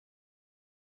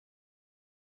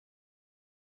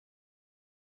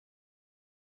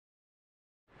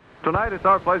Tonight, it's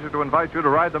our pleasure to invite you to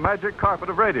ride the magic carpet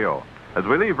of radio as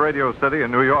we leave Radio City in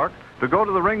New York to go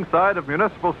to the ringside of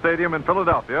Municipal Stadium in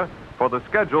Philadelphia for the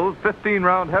scheduled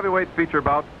 15-round heavyweight feature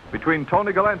bout between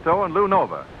Tony Galento and Lou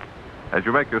Nova. As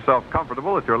you make yourself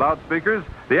comfortable at your loudspeakers,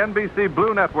 the NBC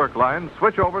Blue Network lines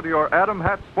switch over to your Adam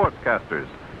Hat sportscasters,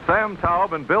 Sam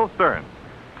Taub and Bill Stern.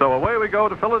 So away we go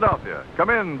to Philadelphia.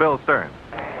 Come in, Bill Stern.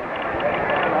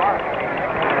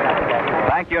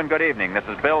 Thank you and good evening. This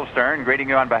is Bill Stern greeting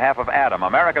you on behalf of Adam,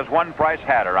 America's one-price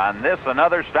hatter, on this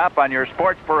another stop on your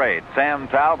sports parade. Sam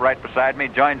Taub, right beside me,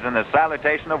 joins in the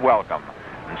salutation of welcome.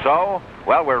 And so,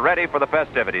 well, we're ready for the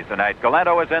festivities tonight.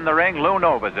 Galento is in the ring. Lou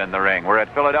Nova's in the ring. We're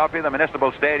at Philadelphia, the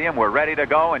Municipal Stadium. We're ready to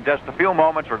go. In just a few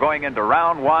moments, we're going into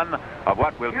round one of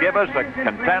what will give us a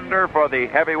contender for the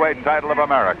heavyweight title of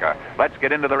America. Let's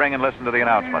get into the ring and listen to the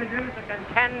announcement. Introduce a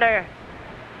contender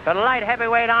for the light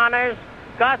heavyweight honors,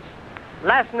 Gus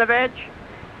Lesnovich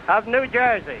of New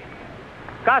Jersey.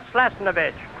 Gus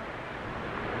Lesnovich.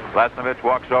 Lesnovich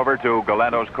walks over to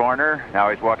Galento's corner. Now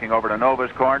he's walking over to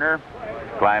Nova's corner.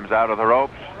 Climbs out of the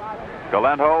ropes.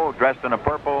 Galento, dressed in a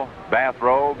purple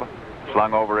bathrobe,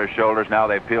 slung over his shoulders. Now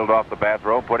they've peeled off the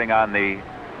bathrobe, putting on the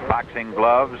boxing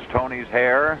gloves. Tony's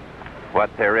hair,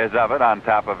 what there is of it, on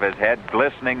top of his head,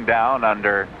 glistening down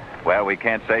under, well, we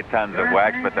can't say tons of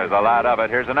wax, but there's a lot of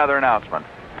it. Here's another announcement.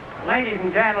 Ladies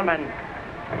and gentlemen,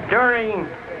 during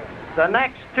the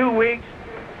next 2 weeks,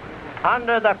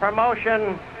 under the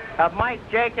promotion of Mike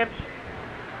Jacobs,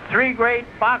 3 great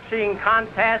boxing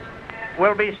contests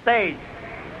will be staged.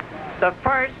 The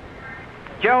first,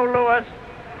 Joe Louis,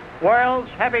 world's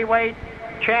heavyweight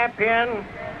champion,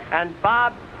 and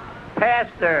Bob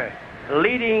Pastor,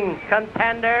 leading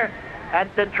contender,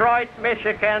 at Detroit,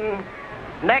 Michigan,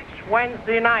 next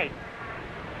Wednesday night.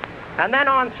 And then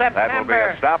on September... That will be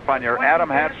a stop on your Adam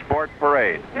Hat Sport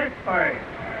Parade. Pittsburgh,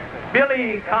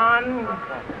 Billy Conn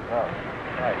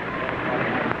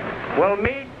will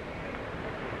meet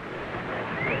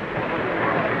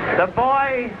the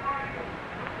boy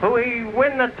who he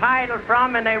win the title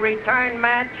from in a return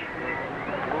match,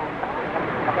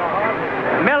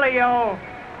 Emilio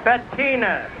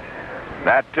Bettina.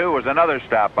 That, too, is another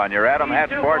stop on your Adam Hat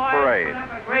Sport Parade. Will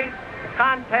have a great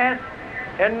contest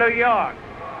in New York.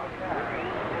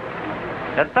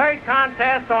 The third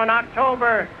contest on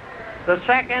October the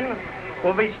 2nd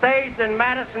will be staged in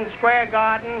Madison Square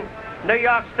Garden, New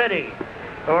York City.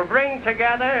 It will bring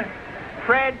together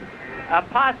Fred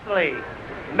Apostoli,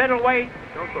 middleweight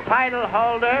title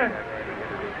holder,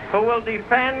 who will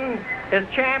defend his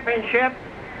championship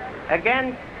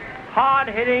against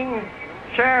hard-hitting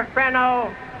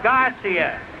Serafino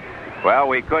Garcia. Well,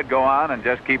 we could go on and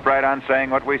just keep right on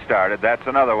saying what we started. That's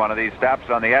another one of these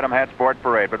stops on the Adam Hat Sport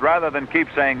Parade. But rather than keep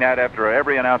saying that after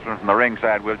every announcement from the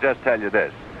ringside, we'll just tell you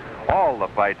this. All the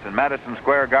fights in Madison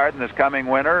Square Garden this coming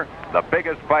winter, the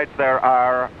biggest fights there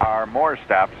are more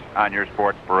stops on your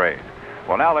sports parade.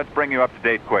 Well, now let's bring you up to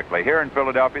date quickly. Here in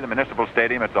Philadelphia, the Municipal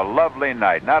Stadium, it's a lovely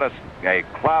night. Not a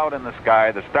cloud in the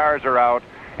sky. The stars are out.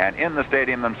 And in the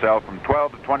stadium themselves, from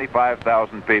 12 to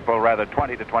 25,000 people, rather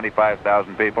 20 to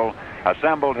 25,000 people,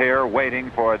 assembled here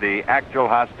waiting for the actual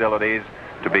hostilities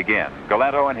to begin.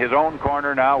 Galento in his own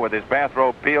corner now with his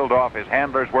bathrobe peeled off, his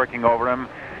handlers working over him.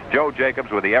 Joe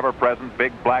Jacobs with the ever-present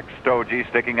big black stogie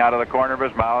sticking out of the corner of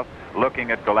his mouth,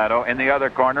 looking at Galento. In the other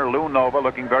corner, Lou Nova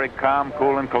looking very calm,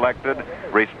 cool, and collected,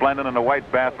 resplendent in a white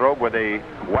bathrobe with a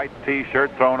white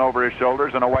T-shirt thrown over his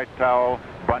shoulders and a white towel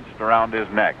bunched around his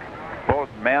neck. Both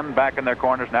men back in their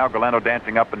corners now. Galento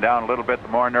dancing up and down a little bit, the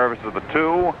more nervous of the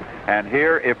two. And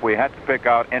here, if we had to pick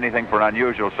out anything for an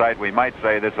unusual sight, we might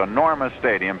say this enormous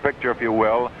stadium, picture, if you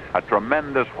will, a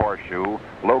tremendous horseshoe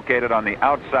located on the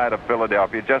outside of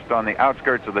Philadelphia, just on the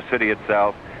outskirts of the city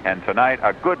itself. And tonight,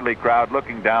 a goodly crowd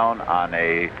looking down on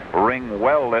a ring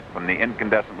well lit from the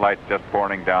incandescent lights just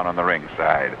pouring down on the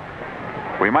ringside.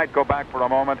 We might go back for a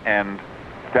moment and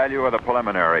tell you of the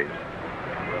preliminaries.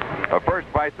 The first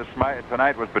fight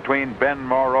tonight was between Ben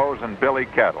Morrose and Billy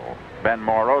Kettle. Ben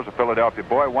Morrose, a Philadelphia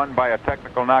boy, won by a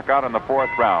technical knockout in the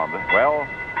 4th round. Well,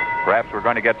 perhaps we're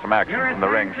going to get some action from the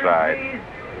ringside.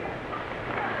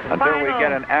 Until we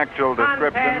get an actual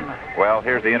description, well,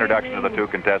 here's the introduction of the two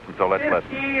contestants, so let's listen.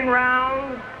 15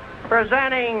 rounds,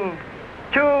 presenting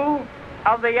 2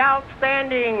 of the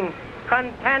outstanding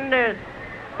contenders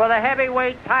for the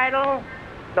heavyweight title.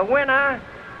 The winner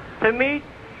to meet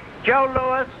Joe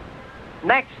Louis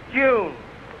next June.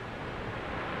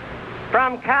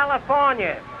 From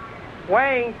California,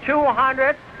 weighing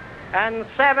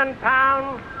 207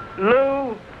 pounds,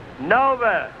 Lou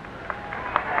Nova.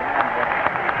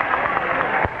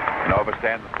 Nova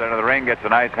stands in the center of the ring, gets a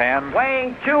nice hand.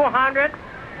 Weighing 200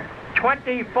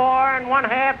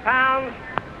 24.5 pounds,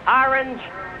 Orange,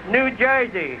 New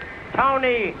Jersey,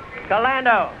 Tony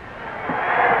Galento.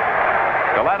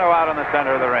 Galento out in the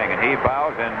center of the ring, and he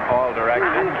bows in all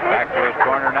directions. Back to his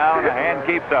corner now, and the hand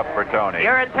keeps up for Tony.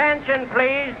 Your attention,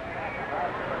 please.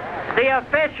 The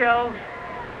officials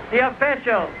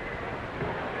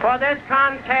for this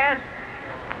contest,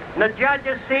 in the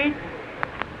judges' seat,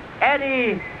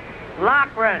 Eddie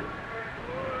Loughran,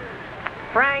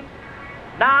 Frank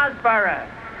Nosborough.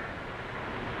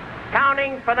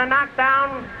 Counting for the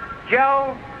knockdown,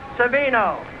 Joe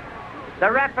Savino.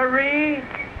 The referee,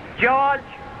 George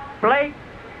Blake,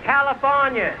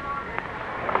 California.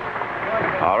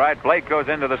 All right, Blake goes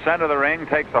into the center of the ring,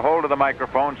 takes a hold of the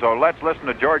microphone, so let's listen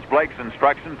to George Blake's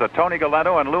instructions to Tony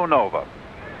Galento and Lou Nova.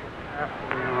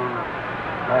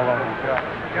 Well,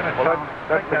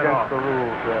 that's against the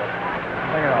rules.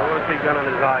 What's he got on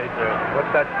his eyes there?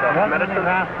 What's that stuff? Medicine?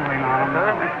 Vaseline on him.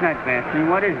 That's not Vaseline.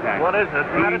 What is that? What is it?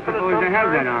 You ain't supposed to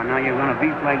have that on. Now you're going to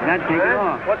beat like that, take it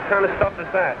off. What kind of stuff is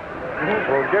that?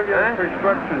 We'll give you the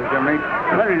prescription, Jimmy.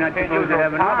 Well, you're not supposed to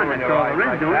have it on. That's all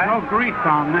there is to it. No grease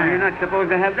on there. You're not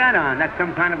supposed to have that on. That's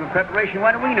some kind of a preparation.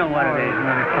 What do we know what it is?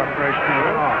 Not a preparation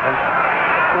at all.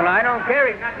 Well, I don't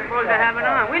care. He's not supposed to have it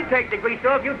on. We'll take the grease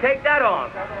off. You take that off.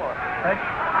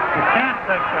 You can't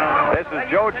take that off. This is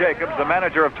Joe Jacobs, the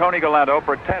manager of Tony Galento,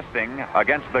 protesting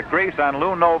against the grease on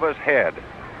Lou Nova's head.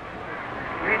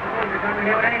 You ain't supposed to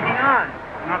have anything on.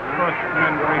 Not supposed to be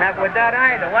in grease. Not with that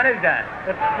either. What is that?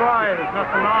 It's dry. There's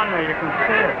nothing on there. You can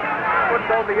see it.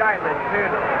 What's over the eyelids?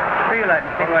 Feel it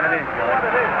and see what it is, George.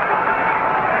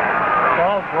 It's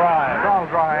all dry. It's all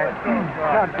dry.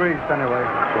 Not greased anyway.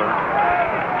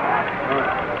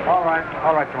 All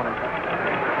right, Tony.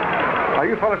 Now,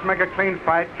 you fellas make a clean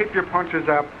fight. Keep your punches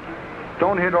up.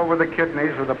 Don't hit over the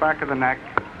kidneys or the back of the neck.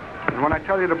 And when I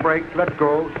tell you to break, let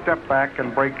go, step back,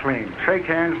 and break clean. Shake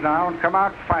hands now and come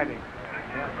out fighting.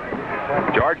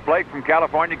 George Blake from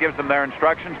California gives them their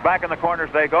instructions. Back in the corners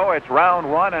they go. It's round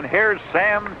one, and here's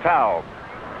Sam Taub.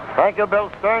 Thank you,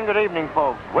 Bill Stern. Good evening,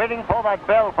 folks. Waiting for that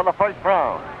bell for the first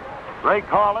round. Ray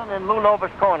Carlin in Lou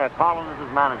Nova's corner. Carlin is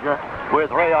his manager, with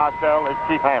Ray Arcel, his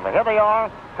chief handler. Here they are,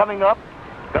 coming up.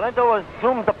 Galento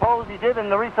assumed the pose he did in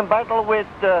the recent battle with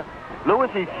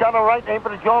Lewis. He shot a right, aimed for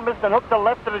the jaw, missed, and hooked the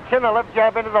left to the chin, a left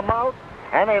jab into the mouth,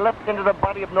 and a left into the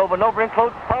body of Nova. Nova in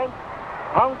close punch,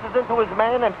 pounces into his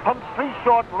man, and pumps 3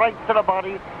 short rights to the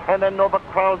body, and then Nova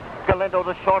crowds Galento,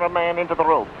 the shorter man, into the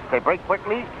ropes. They break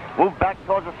quickly, move back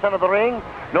towards the center of the ring.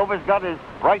 Nova's got his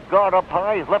right guard up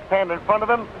high, his left hand in front of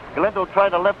him. Galento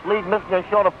tried a left lead, missing, and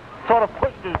sort of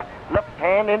pushed his left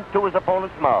hand into his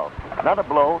opponent's mouth. Not a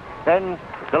blow. Then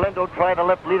Galento tried a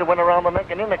left lead and went around the neck,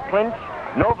 and in a clinch,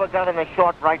 Nova got in a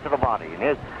short right to the body. And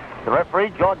here's the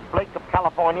referee, George Blake of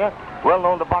California, well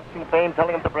known to boxing fame,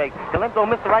 telling him to break. Galento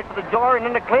missed the right to the jaw, and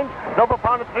in the clinch, Nova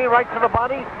pounded 3 rights to the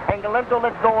body, and Galento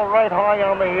let go right high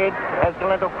on the head as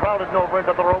Galento crowded Nova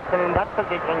into the ropes, and in that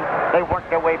position, they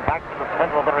worked their way back to the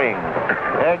center of the ring.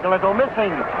 There, Galento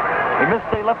missing. He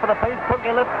missed the left of the face, took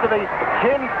a left to the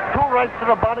chin, 2 rights to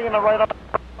the body, and a right up.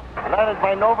 Landed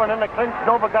by Nova, and in the clinch,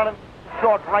 Nova got him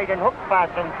short right in hook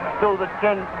fashion to the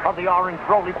chin of the orange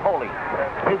roly-poly.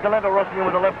 Here's Galento rushing in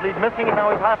with the left lead, missing, and now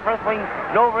he's half wrestling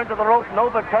Nova into the ropes.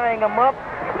 Nova tying him up,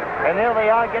 and here they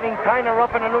are getting kind of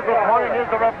rough in the neutral corner. And here's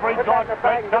the referee, George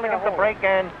Blake, telling him to break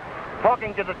and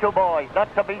talking to the 2 boys not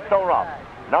to be so rough.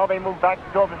 Now they move back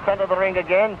toward the center of the ring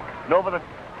again. Nova, the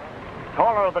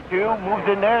taller of the 2, moves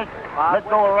in there, let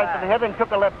go a right to the head, and took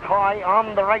a left high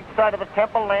on the right side of the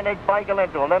temple, landed by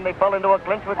Galento. And then they fell into a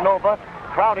clinch with Nova,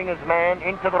 crowding his man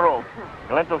into the rope.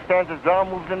 Galento stands his ground,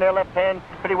 moves in their left hand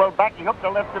pretty well back. He hooks a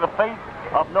left to the face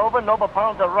of Nova. Nova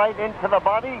pounds a right into the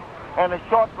body and a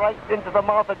short right into the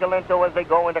mouth of Galento as they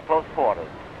go into close quarters.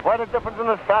 Quite a difference in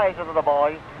the sizes of the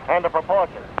boys and the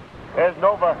proportions. There's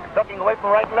Nova ducking away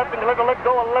from right and left, and Galento let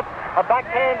go a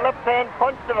backhand, left hand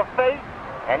punch to the face,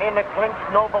 and in the clinch,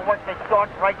 Nova worked a short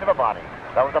right to the body.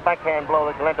 That was a backhand blow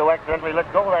that Galento accidentally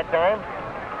let go that time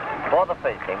for the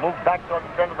face. They move back towards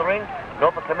the center of the ring.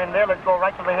 Nova come in there, let's go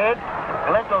right to the head.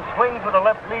 Galento swings with a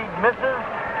left lead, misses,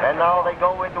 and now they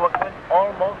go into a clinch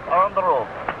almost on the rope.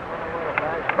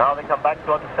 Now they come back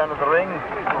towards the center of the ring.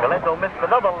 Galento missed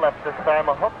another left this time.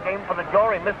 A hook came for the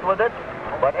jaw, he missed with it.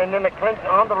 But in the clinch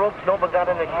on the ropes, Nova got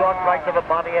in a short right to the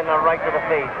body and a right to the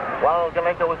face, while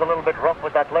Galento was a little bit rough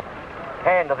with that left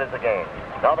hand of his again.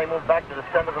 Now they move back to the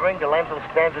center of the ring. Galento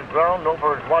stands his ground.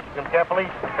 Nova is watching him carefully.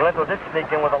 Galento did sneak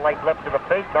in with a light left to the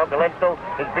face. Now Galento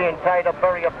is being tied up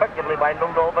very effectively by Lou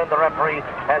Nova, and the referee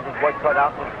has his work cut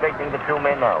out and straightening the 2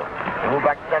 men out. They move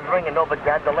back to the center of the ring, and Nova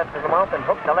jabbed the left in the mouth and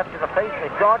hooked the left to the face and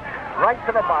a short right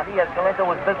to the body as Galento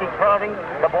was busy crowding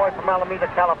the boy from Alameda,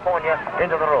 California,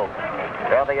 into the rope.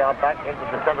 There they are back into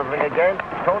the center of the ring again.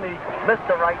 Tony missed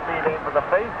the right lead aim for the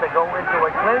face. They go into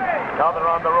a clinch. Now they're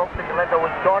on the rope. Galento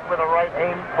was short with a right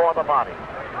aim for the body.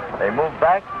 They move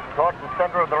back towards the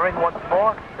center of the ring once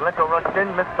more. Galento rushed in,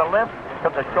 missed the left,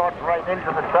 took a short right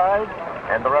into the side,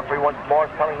 and the referee once more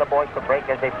is telling the boys to break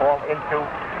as they fall into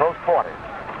close quarters.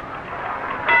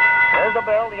 There's the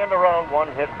bell. The end of round one.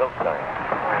 Hit Bill Stein.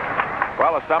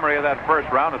 Well, a summary of that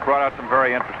first round has brought out some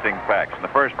very interesting facts. In the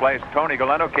first place, Tony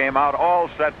Galento came out all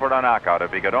set for a knockout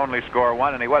if he could only score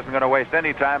one, and he wasn't going to waste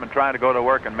any time in trying to go to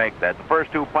work and make that. The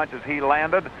first two punches he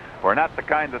landed were not the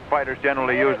kind that fighters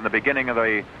generally use in the beginning of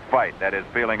the fight, that is,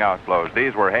 feeling out blows.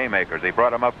 These were haymakers. He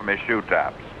brought them up from his shoe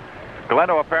tops.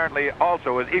 Galento apparently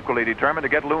also was equally determined to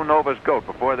get Lou Nova's goat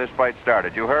before this fight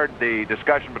started. You heard the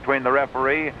discussion between the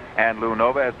referee and Lou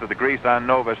Nova as to the grease on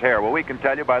Nova's hair. Well, we can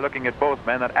tell you by looking at both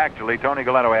men that actually Tony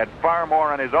Galento had far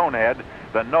more on his own head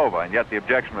than Nova, and yet the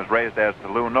objection was raised as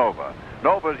to Lou Nova.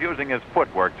 Nova's using his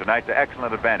footwork tonight to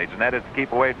excellent advantage, and that is to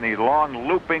keep away from these long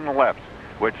looping lefts,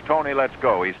 which Tony lets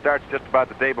go. He starts just about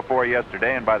the day before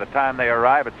yesterday, and by the time they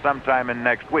arrive, it's sometime in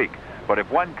next week. But if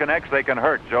one connects, they can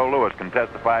hurt. Joe Louis can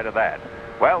testify to that.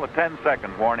 Well, the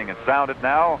 10-second warning has sounded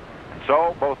now, and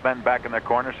so both men back in their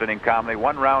corner, sitting calmly.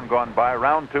 One round gone by,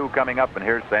 round two coming up, and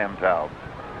here's Sam Taub.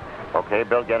 Okay,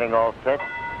 Bill getting all set.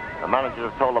 The manager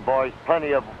has told the boys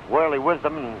plenty of worldly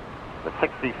wisdom in the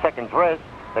 60 seconds rest.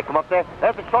 They come up there.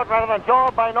 There's the short right on the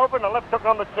jaw, Baer-Nova, and the left hook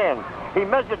on the chin. He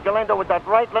measured Galento with that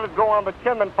right, let it go on the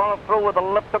chin, then followed through with a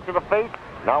left hook to the face.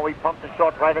 Now he pumps the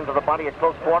short right into the body at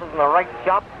close quarters and a right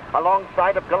chop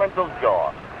alongside of Galento's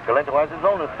jaw. Galento has his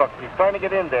own instructions. He's trying to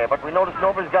get in there, but we notice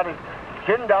Nova's got his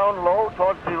chin down low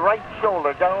towards the right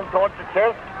shoulder, down towards the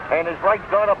chest, and his right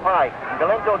guard up high.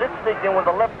 Galento did sneak in with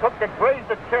a left hook that grazed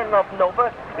the chin of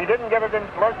Nova. He didn't get it in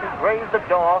flush. It grazed the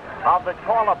jaw of the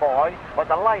taller boy, but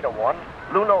the lighter one,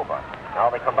 Lou Nova. Now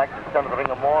they come back to the center of the ring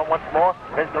once more.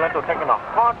 Here's Galento taking a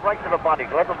hard right to the body.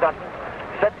 Galento got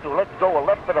set to let go a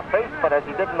left to the face, but as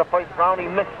he did in the first round, he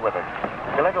missed with it.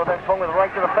 Galento then swung with a right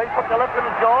to the face, hooked a left to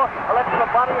the jaw, a left to the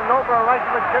body, and Nova a right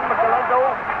to the chin, but Galento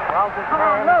roused his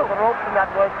hand to the ropes, and that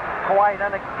was quite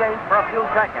an exchange for a few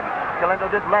seconds.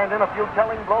 Galento did land in a few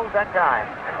telling blows that time.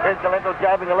 Here's Galento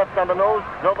jabbing a left on the nose.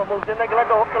 Nova moves in there.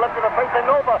 Galento hooked a left to the face, and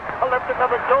Nova a left to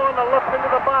the jaw and a left into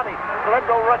the body.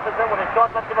 Galento rushes in with a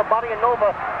short left to the body, and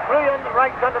Nova three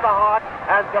right under the heart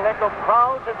as Galento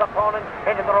crowds his opponent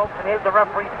into the ropes, and here's the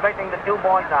referee straightening the two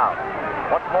boys out.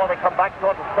 Once more, they come back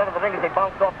towards the center of the ring as they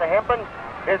bounce off the hampton.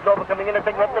 Here's Nova coming in and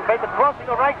taking left to the face, and crossing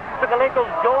a right to Galento's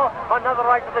jaw, another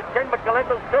right to the chin, but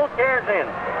Galento still tears in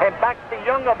and backs the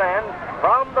younger man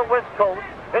from the West Coast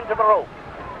into the rope.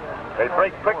 They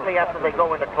break quickly after they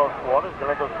go into close quarters.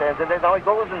 Galento stands in there. Now he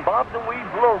goes and bobs and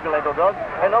weaves low, Galento does.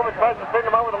 And Nova tries to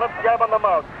straighten him out with a left jab on the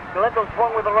mouth. Galento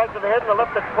swung with the right to the head and the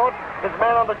left that caught his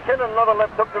man on the chin, and another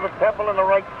left hook to the temple and a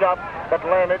right chop that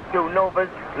landed to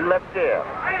Nova's left ear.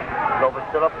 Nova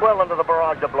stood up well under the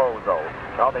barrage of blows, though.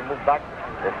 Now they move back.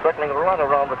 They're circling around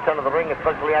the center of the ring,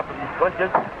 especially after these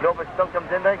clinches. Nova still comes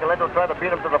in there. Galento tried to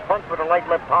beat him to the punch with a right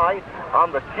left high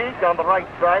on the cheek on the right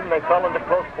side, and they fell into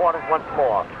close quarters once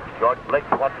more. George Blake's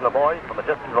watching the boys from a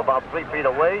distance of about 3 feet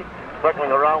away,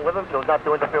 circling around with him so as not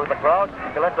to interfere with the crowd.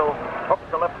 Galento hooks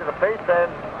the left to the face,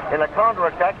 and in a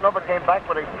counterattack, Nova came back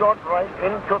with a short right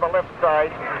into the left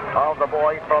side of the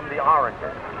boy from the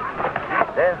Oranges.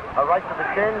 There's a right to the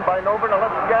chin by Nova and a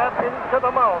left jab into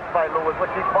the mouth by Lewis,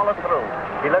 which he followed through.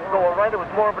 He let go a right. It was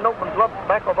more of an open glove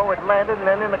back, although it landed, and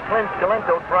then in the clinch,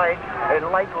 Galento tried a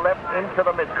light left into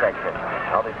the midsection.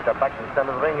 Now they step back to the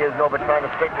center of the ring. Here's Nova trying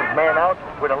to straighten his man out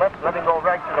with a left, letting go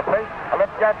right to the face, a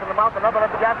left jab to the mouth, another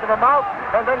left jab to the mouth,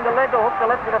 and then Galento hooked the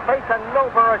left to the face, and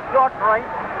Nova a short right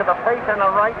to the face and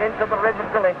a right into the ribs of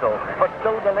Galento. But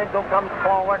still Galento comes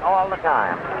forward all the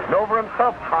time. Nova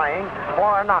himself trying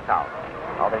for a knockout.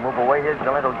 Now they move away. Here's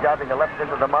Galento jabbing a left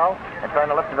into the mouth and trying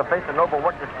a left to the face, and Nova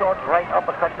works a short right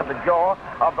uppercut to the jaw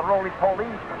of the roly-poly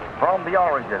from the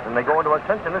Oranges. And they go into a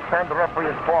clinch, and this time the referee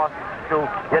is forced to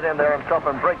get in there himself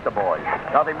and break the boys.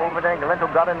 Now they move it in.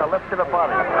 Galento got in the left to the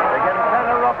body. They're getting kind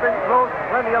of rough and close.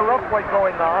 Plenty of rough weight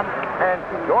going on. And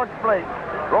George Blake,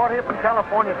 brought here from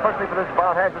California, especially for this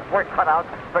bout, has his work cut out,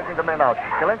 stretching the men out.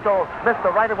 Galento missed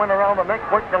the right and went around the neck,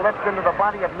 worked the left into the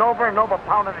body of Nova, and Nova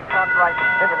pounded his shot right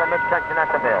into the midsection at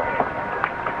the bell.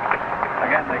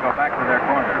 Again, they go back to their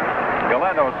corners.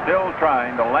 Galento still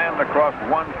trying to land across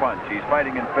one punch. He's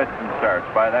fighting in fits and starts.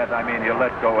 By that, I mean he'll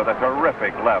let go with a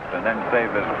terrific left and then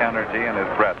save his energy and his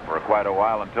breath for quite a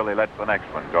while until he lets the next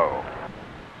one go.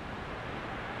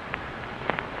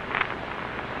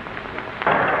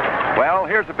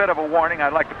 here's a bit of a warning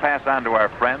I'd like to pass on to our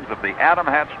friends of the Atom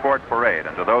Hat Sport Parade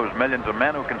and to those millions of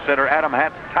men who consider Atom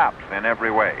hats tops in every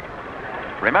way.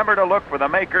 Remember to look for the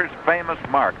maker's famous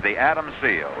mark, the Atom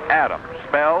seal. Atom,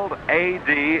 spelled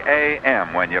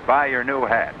A-D-A-M, when you buy your new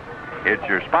hat. It's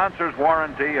your sponsor's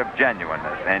warranty of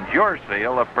genuineness and your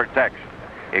seal of protection.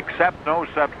 Accept no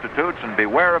substitutes and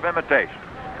beware of imitation.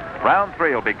 Round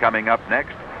 3 will be coming up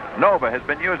next. Nova has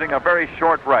been using a very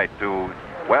short right to,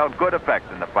 well, good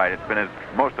effect in the fight. It's been his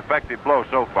most effective blow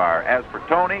so far. As for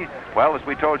Tony, well, as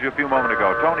we told you a few moments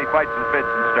ago, Tony fights in fits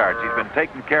and starts. He's been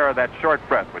taking care of that short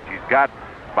breath, which he's got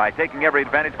by taking every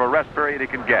advantage of a rest period he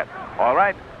can get. All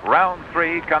right, round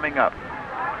 3 coming up.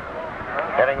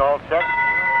 Getting all set.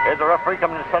 Here's the referee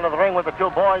coming to the front of the ring with the two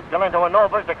boys, Galento and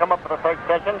Nova, to come up for the third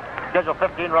session. Scheduled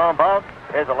 15-round bout.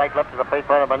 Here's a light left to the face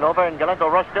line by Nova, and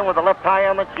Galento rushed in with a left high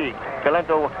on the cheek.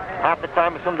 Galento, half the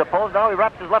time, assumed the pose. Now he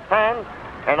wraps his left hand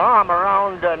and arm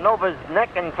around Nova's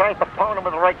neck and tries to pound him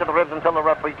with the right to the ribs until the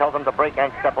referee tells him to break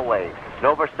and step away.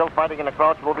 Nova still fighting in the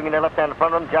crouch, moving in the left hand in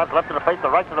front of him. Jabs left to the face, the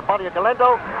right to the body of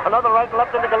Galento. Another right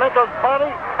left into Galento's body,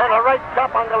 and a right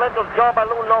chop on Galento's jaw by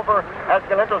Lou Nova as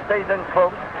Galento stays in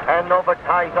close. And Nova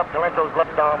ties up Galento's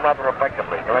left arm rather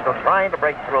effectively. Galento trying to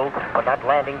break through, but not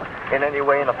landing in any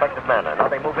way in an effective manner. Now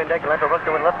they move in there. Galento runs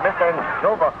to his left, missed, and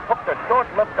Nova hooked a short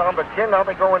left on the chin. Now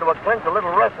they go into a clinch, a little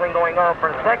wrestling going on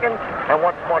for a second. And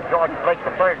once more, George Blake,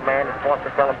 the third man, is forced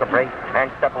to tell him to break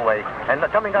and step away. And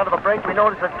coming out of the break, we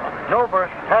notice that Nova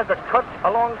has a cut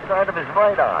alongside of his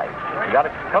right eye.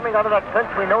 Coming out of that clinch,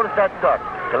 we notice that cut.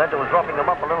 Galento was roughing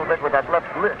him up a little bit with that left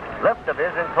of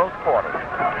his in close quarters.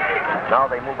 Now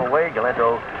they move away.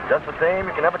 Galento just the same.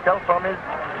 You can never tell from his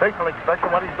facial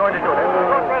expression what he's going to do. There's a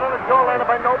shot right on the jawline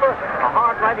by Nova. A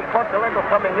hard right. He caught Galento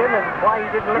coming in, and why he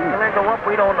didn't lift Galento up,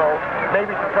 we don't know.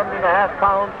 Maybe for 17.5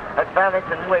 pounds advantage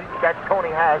in weight that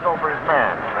Tony has over his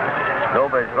man.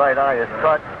 Nova's right eye is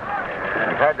cut.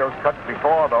 He's had those cuts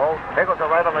before, though. There goes a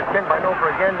right on the chin by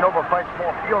Nova again. Nova fights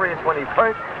more furious when he's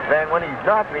hurt than when he's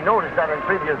not. We noticed that in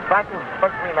previous battles,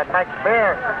 especially in that Max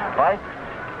Baer fight.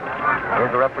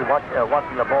 Here's the referee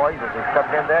watching the boys as they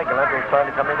stepped in there. Galento is trying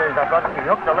to come in there. He's not rushing. He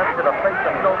hooked the left to the face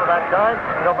of Nova that time.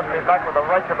 Nova came back with a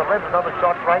right to the ribs, another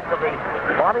short right to the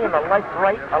body, and a light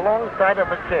right alongside of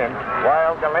the chin,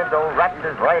 while Galento wraps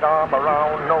his right arm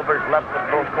around Nova's left in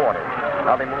close quarters.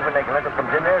 Now they move in there. Galento comes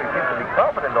in there. He seems to be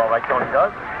confident, all right, Tony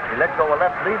does. He let go a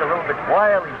left lead a little bit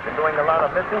wild. He's been doing a lot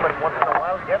of missing, but once in a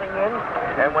while getting in.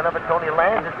 And whenever Tony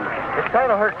lands, it kind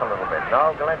of hurts a little bit.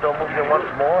 Now Galento moves in once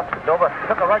more. Nova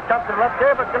took a right chop to the left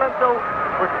there, but Galento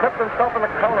was kept himself in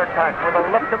a counterattack with a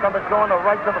left hook on the jaw and a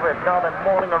right to the ribs. Now they're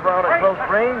mauling around at close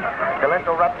range.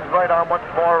 Galento wraps his right arm once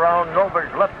more around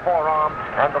Nova's left forearm,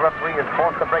 and the referee is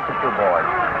forced to break the two boys.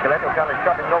 Galento kind of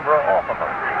shoving Nova off of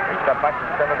him. He stepped back to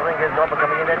the center of the ring. Here's Nova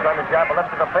coming in there, trying to jab a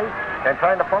left to the face and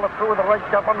trying to follow through with a right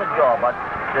chop on the jaw. But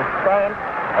the science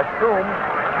assumes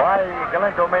by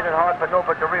Galento made it hard for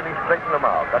Nova to really straighten them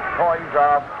out. The poise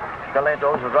of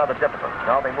Galento's was rather difficult.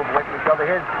 Now they move away from each other.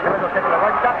 Here's Galento taking a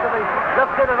right shot to the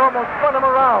left side and almost spun him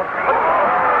around.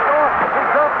 He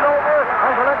dropped Nova,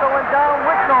 and Galento went down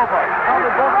with Nova. Now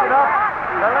they both get up.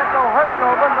 Galento hurt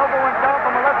Nova. Nova went down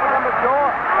from a left hook on the jaw.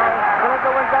 Galento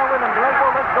went down with him. Galento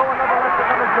let go, another left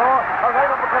hook on the jaw, a right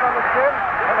uppercut on the chin,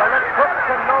 and a left hook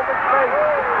to Nova's face.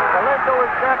 Galento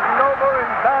has got Nova in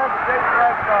bad shape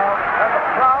right now, and the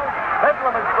crowd,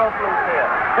 bedlam is broke loose here.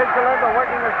 Here's Galento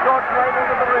working a short right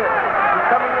into the ribs. He's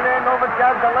coming in there. Nova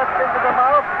jabs the left into the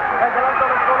mouth, and Galento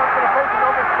is going up to the face of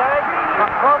Nova's tag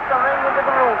across the ring into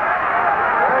the roof.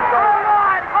 Galento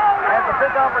has a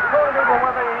big opportunity, but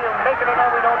whether he'll make it or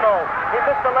not, we don't know. He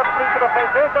missed the left knee to the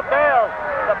face. Here's the bell.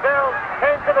 The bell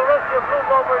came to the rescue of Lou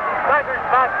Nova as he staggers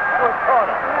back to his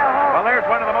corner. Well, there's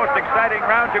one of the most exciting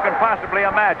rounds you can possibly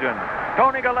imagine.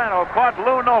 Tony Galento caught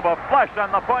Lou Nova flush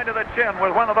on the point of the chin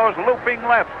with one of those looping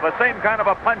lefts, the same kind of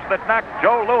a punch that knocked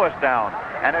Joe Louis down.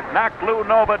 And it knocked Lou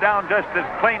Nova down just as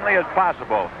plainly as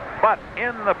possible. But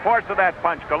in the force of that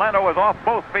punch, Galento was off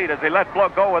both feet as he let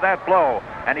go with that blow.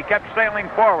 And he kept sailing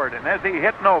forward. And as he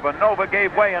hit Nova, Nova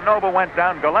gave way and Nova went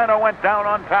down. Galento went down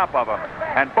on top of him.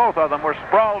 And both of them were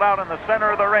sprawled out in the center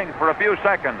of the ring for a few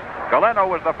seconds. Galento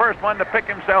was the first one to pick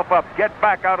himself up, get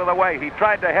back out of the way. He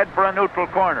tried to head for a neutral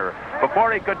corner.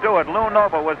 Before he could do it, Lou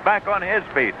Nova was back on his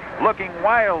feet, looking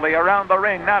wildly around the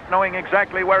ring, not knowing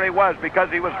exactly where he was because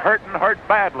he was hurt and hurt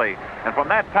badly. And from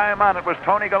that time on, it was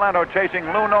Tony Galento chasing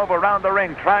Lou Nova around the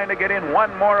ring, trying to get in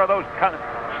one more of those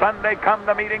Sunday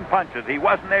come-to-meeting punches. He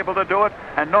wasn't able to do it,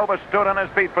 and Nova stood on his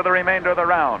feet for the remainder of the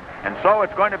round. And so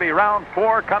it's going to be round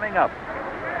 4 coming up.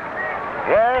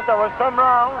 Yes, there was some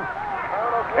rounds.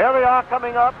 Here they are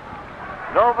coming up.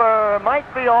 Nova might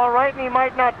be all right, and he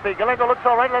might not be. Galento looks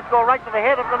all right. Let's go right to the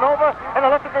head of the Nova, and a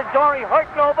left to the jaw. He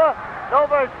hurt Nova.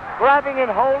 Nova's grabbing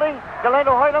and holding.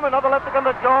 Galento hurt him. Another left hook on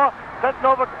the jaw. Sent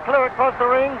Nova clear across the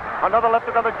ring. Another left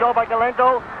hook on the jaw by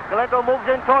Galento. Galento moves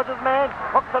in towards his man.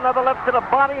 Hooks another left to the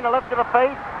body and a left to the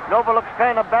face. Nova looks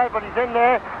kind of bad, but he's in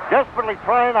there, desperately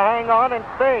trying to hang on and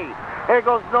stay. Here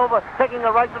goes Nova, taking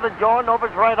a right to the jaw.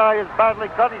 Nova's right eye is badly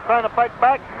cut. He's trying to fight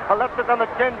back. A left hook on the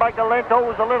chin by Galento,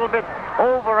 who's a little bit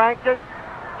over-anxious.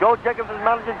 Joe Jacobs, his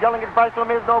manager, yelling advice from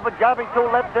his Nova, jabbing two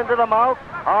lefts into the mouth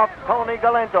of Tony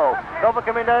Galento. Nova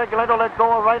coming there. Galento let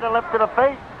go a right and left to the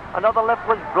face. Another left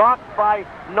was blocked by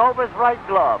Nova's right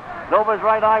glove. Nova's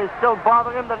right eye is still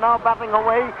bothering him. They're now backing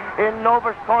away in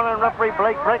Nova's corner, and referee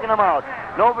Blake breaking him out.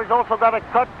 Nova's also got a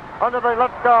cut under the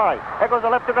left eye. There goes a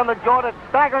left hook on the jaw that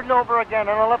staggered Nova again,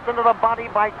 and a left into the body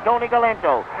by Tony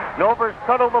Galento. Nova's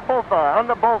cut over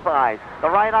under both eyes. The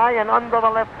right eye and under the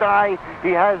left eye,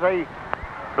 he has a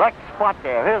black spot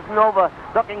there. Here's Nova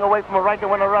ducking away from a right that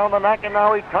went around the neck, and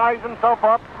now he ties himself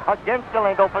up against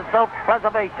Galento for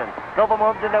self-preservation. Nova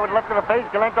moves in there with left to the face.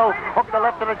 Galento hooked the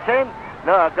left to the chin.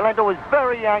 No, Galento was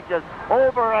very anxious,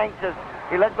 over-anxious.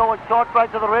 He let go a short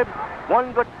right to the ribs.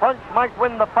 One good punch might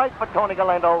win the fight for Tony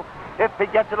Galento if he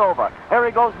gets it over. Here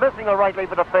he goes, missing a right leg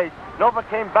for the face. Nova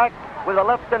came back with a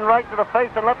left and right to the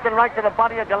face and left and right to the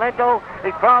body of Galento.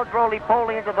 The crowd's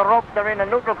roly-poly into the ropes. They're in the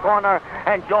neutral corner,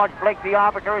 and George Blake, the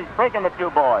arbiter, is breaking the two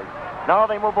boys. Now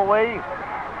they move away.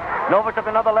 Nova took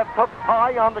another left hook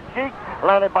high on the cheek,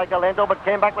 landed by Galento, but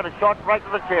came back with a short right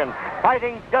to the chin.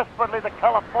 Fighting desperately, the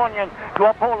Californian, to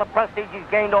uphold the prestige he's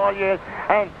gained all years,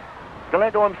 and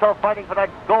Galento himself fighting for that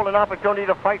golden opportunity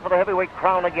to fight for the heavyweight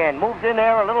crown again. Moves in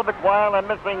there a little bit wild and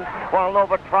missing, while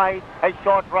Nova tries a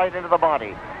short right into the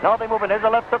body. Now they move in. There's a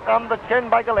left hook on the chin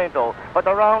by Galento, but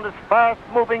the round is fast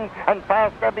moving and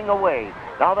fast ebbing away.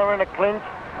 Now they're in a clinch,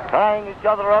 tying each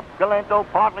other up. Galento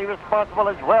partly responsible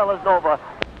as well as Nova.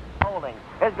 Holding.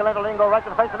 Here's Galento letting go right to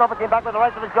the face, and Nova came back with the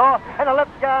right to the jaw, and a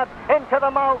left jab into the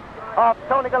mouth of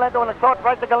Tony Galento, and a short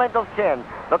right to Galento's chin.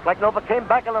 Looked like Nova came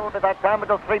back a little bit that time with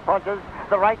those three punches.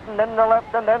 The right and then the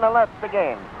left and then the left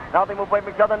again. Now they move away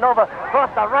from each other. Nova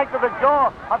crossed the right to the jaw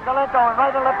of Galento and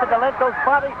right and left to Galento's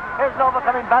body. Here's Nova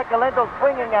coming back. Galento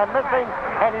swinging and missing,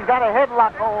 and he's got a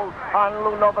headlock hold on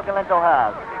Lou Nova. Galento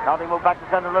has. Now they move back to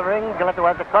the center of the ring. Galento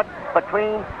has a cut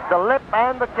between the lip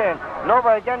and the chin.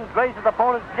 Nova again grazes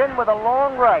opponent's chin with a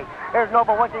long right. Here's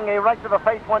Nova working a right to the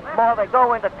face once more. They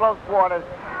go into close quarters.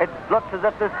 It looks as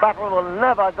if this battle will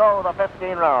never go the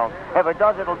 15 rounds. If it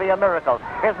does, it'll be a miracle.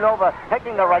 Here's Nova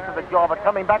taking the right to the jaw, but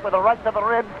coming back with a right to the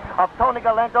ribs of Tony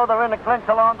Galento. They're in a clinch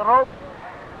along the rope.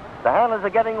 The handlers are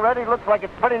getting ready. Looks like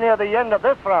it's pretty near the end of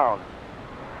this round.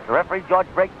 The referee, George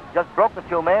Blake, just broke the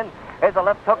two men. Here's a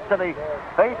left hook to the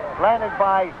face, landed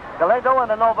by Galento,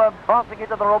 and the Nova bouncing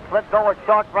into the ropes. Let go a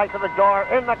short right to the jaw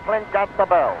in the clinch at the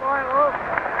bell.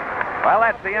 Well,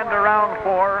 that's the end of round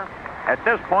 4. At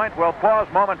this point, we'll pause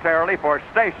momentarily for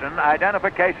station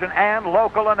identification and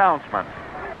local announcements.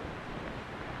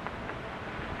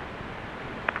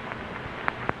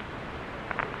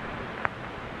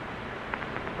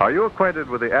 Are you acquainted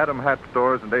with the Adam Hat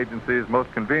stores and agencies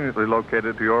most conveniently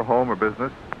located to your home or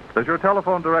business? Does your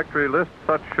telephone directory list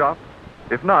such shops?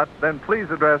 If not, then please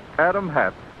address Adam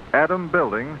Hat, Adam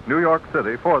Building, New York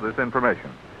City for this information.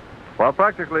 While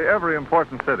practically every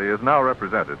important city is now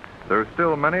represented, there are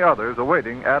still many others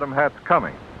awaiting Adam Hat's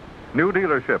coming. New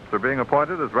dealerships are being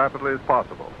appointed as rapidly as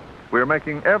possible. We are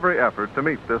making every effort to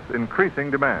meet this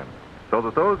increasing demand so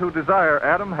that those who desire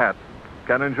Adam Hats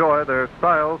can enjoy their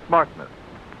style smartness.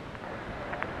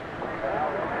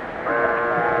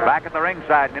 Back at the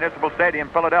ringside, Municipal Stadium,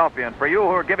 Philadelphia. And for you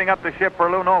who are giving up the ship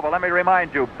for Lou Nova, let me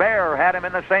remind you, Baer had him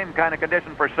in the same kind of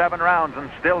condition for 7 rounds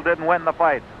and still didn't win the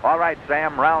fight. All right,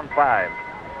 Sam, round 5.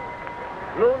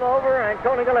 Lou Nova and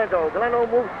Tony Galento.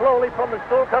 Galento moves slowly from the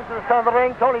stool, comes to the center of the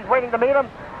ring. Tony's waiting to meet him.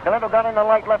 Galento got in the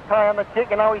light left tie on the cheek,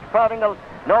 and now he's crowding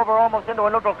Nova almost into a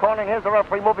neutral corner. And here's the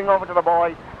referee moving over to the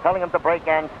boys, telling him to break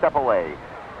and step away.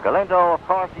 Galento, of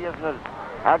course, he isn't as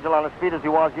agile on his feet as he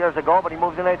was years ago, but he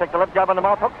moves in there, takes the left jab on the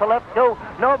mouth, hooks the left to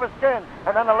Nova's chin,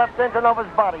 and then the left into Nova's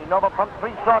body. Nova pumps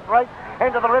 3 short rights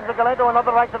into the ribs of Galento,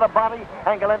 another right to the body,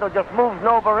 and Galento just moves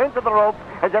Nova into the rope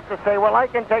as if to say, well, I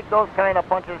can take those kind of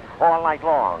punches all night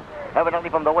long.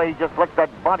 Evidently, from the way he just left that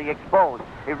body exposed.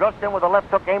 He rushed in with a left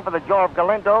hook aim for the jaw of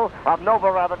Galento, of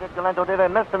Nova rather did Galento did,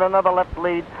 and missed in another left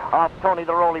lead of Tony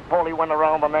the roly-poly went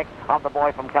around the neck of the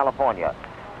boy from California.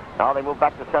 Now they move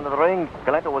back to the center of the ring.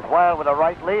 Galento was wild with a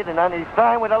right lead, and then he's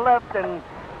trying with a left, and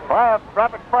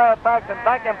rapid fire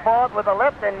back and forth with the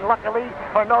left, and luckily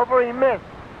for Nova, he missed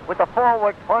with the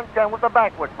forward punch and with the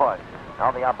backward punch. Now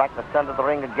they are back to the center of the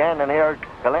ring again, and here's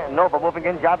Nova moving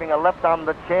in, jabbing a left on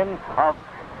the chin of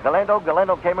Galento.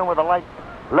 Galento came in with a light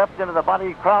left into the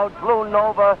body. Crowds Lou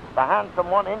Nova, the handsome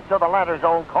one, into the latter's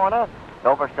own corner.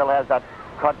 Nova still has that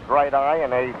cut right eye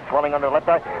and a swelling under the left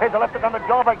eye. Here's a left hook on the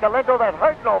jaw by Galento that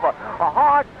hurt Nova. A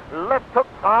hard left hook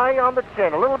eye on the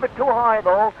chin. A little bit too high,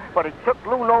 though, but it took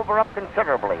Lou Nova up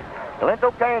considerably.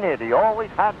 Galento can't hit. He always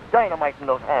had dynamite in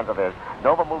those hands of his.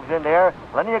 Nova moves in there.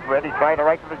 Plenty of grit. He tried a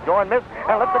right to the jaw and missed.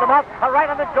 And lifted him out. A right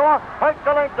on the jaw. Hurt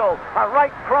Galento. A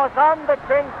right cross on the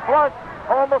chin. Flush.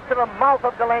 Almost to the mouth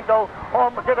of Galento.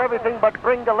 Almost did everything but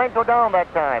bring Galento down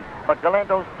that time. But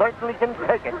Galento certainly can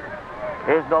take it.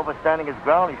 Here's Nova standing his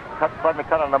ground. He's suddenly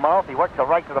cut on the mouth. He works a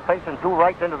right to the face and two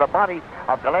rights into the body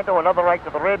of Galento. Another right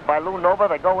to the rib by Lou Nova.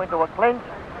 They go into a clinch.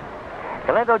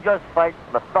 Galento just fights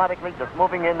methodically, just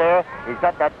moving in there. He's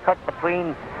got that cut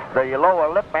between the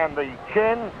lower lip and the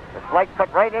chin. A slight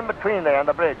cut right in between there on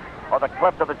the bridge, or the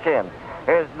cleft of the chin.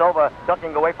 Here's Nova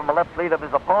ducking away from the left lead of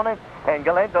his opponent, and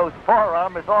Galento's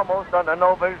forearm is almost under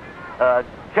Nova's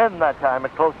chin that time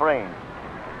at close range.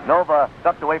 Nova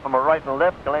ducked away from a right and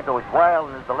left. Galento was wild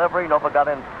in his delivery. Nova got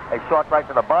in a short right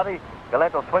to the body.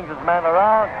 Galento swings his man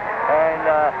around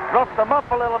and roughs him up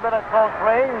a little bit at close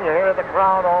range. You hear the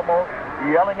crowd almost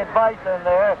yelling advice in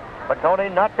there, but Tony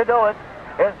not to do it.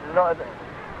 Here's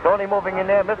Tony moving in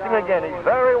there, missing again. He's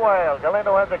very wild.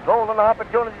 Galento has a golden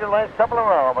opportunity the last couple of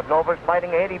rounds, but Nova's fighting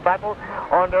a 80 battle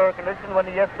under condition when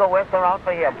the SOS are out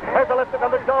for him. Here's a left hook on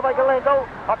the jaw by Galento.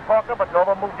 A corker, but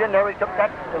Nova moved in there. He took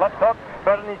that left hook,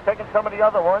 but he's taken some of the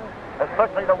other ones,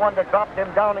 especially the one that dropped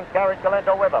him down and carried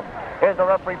Galento with him. Here's the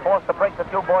referee forced to break the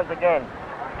two boys again.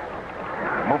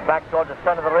 Moved back towards the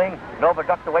center of the ring. Nova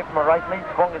ducked away from a right lead,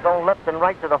 swung his own left and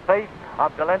right to the face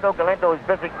of Galento. Galento is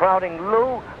busy crowding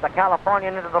Lou, the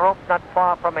Californian, into the ropes not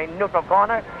far from a neutral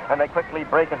corner, and they quickly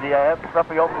break as the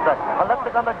referee opens a left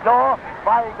hook on the jaw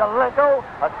by Galento.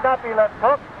 A snappy left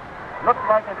hook. Looks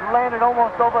like it landed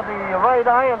almost over the right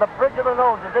eye and the bridge of the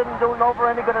nose. It didn't do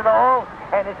Nova any good at all,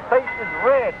 and his face is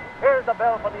red. Here's the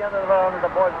bell for the end of the round, and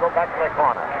the boys go back to their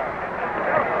corner.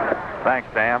 Thanks,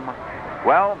 Sam.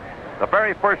 Well, the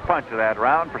very first punch of that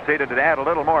round proceeded to add a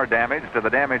little more damage to the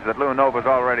damage that Lou Nova's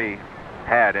already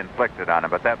had inflicted on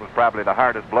him, but that was probably the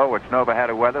hardest blow which Nova had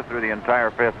to weather through the entire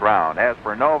fifth round. As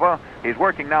for Nova, he's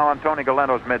working now on Tony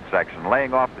Galento's midsection,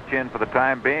 laying off the chin for the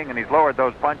time being, and he's lowered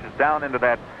those punches down into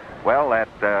that, well, that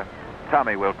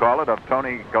tummy, we'll call it, of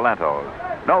Tony Galento's.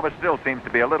 Nova still seems to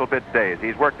be a little bit dazed.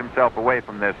 He's worked himself away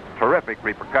from this terrific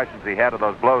repercussions he had of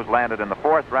those blows landed in the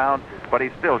fourth round, but he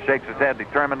still shakes his head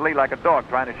determinedly like a dog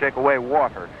trying to shake away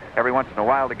water every once in a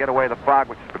while to get away the fog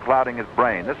which is beclouding his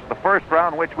brain. This is the first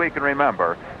round which we can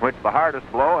remember, which the hardest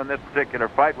blow in this particular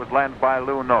fight was landed by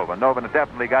Lou Nova. Nova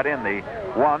definitely got in the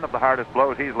one of the hardest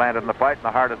blows he's landed in the fight and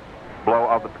the hardest blow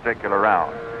of the particular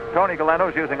round. Tony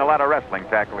Galento's using a lot of wrestling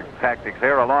tactics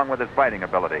here along with his fighting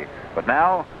ability. But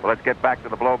now, let's get back to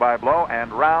the blow-by-blow and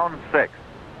round 6.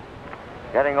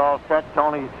 Getting all set,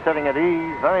 Tony's sitting at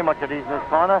ease, very much at ease in his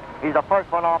corner. He's the first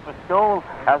one off the stool.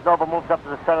 As Nova moves up to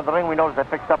the center of the ring, we notice they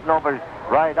fixed up Nova's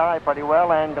right eye pretty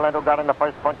well, and Galento got in the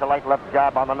first punch, a light left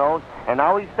jab on the nose, and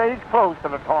now he stays close to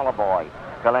the taller boy.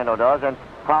 Galento does, and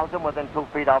crowds him within 2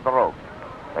 feet of the rope.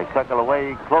 They circle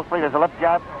away closely. There's a left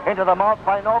jab into the mouth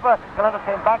by Nova. Galento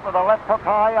came back with a left hook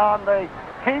high on the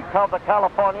cheek of the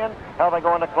Californian. Now they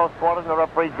go into close quarters, and the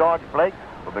referee, George Blake,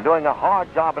 who've been doing a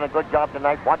hard job and a good job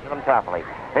tonight, watching them carefully.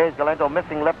 Here's Galento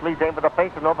missing left lead aimed for the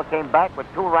face, and Nova came back with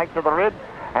 2 rights to the ribs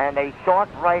and a short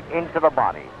right into the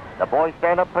body. The boys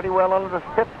stand up pretty well under the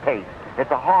stiff pace.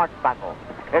 It's a hard battle.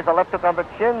 Here's a left hook on the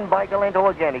chin by Galento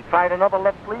again. He tried another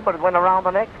left sleeve, but it went around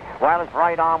the neck, while his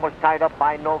right arm was tied up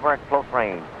by Nova at close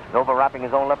range. Nova wrapping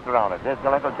his own left around it. There's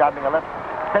Galento jabbing a left,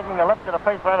 taking a left to the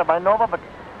face right by Nova, but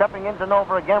stepping into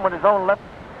Nova again with his own left,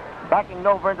 backing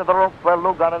Nova into the ropes where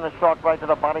Lou got in a short right to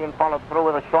the body and followed through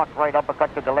with a short right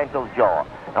uppercut to Galento's jaw.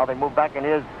 Now they move back, and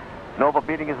here's Nova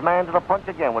beating his man to the punch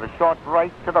again with a short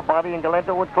right to the body, and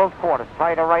Galento with close quarters.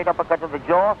 Tried a right uppercut to the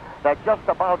jaw that just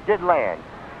about did land.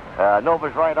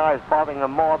 Nova's right eye is bothering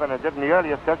him more than it did in the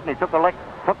earlier session. He took a left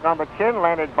hook on the chin,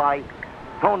 landed by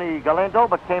Tony Galento,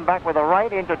 but came back with a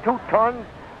right into 2 tons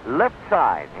left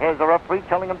side. Here's the referee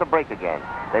telling him to break again.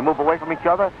 They move away from each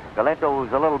other. Galento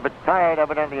is a little bit tired,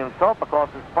 evidently himself, because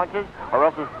his punches, or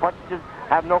else his punches,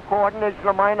 have no coordination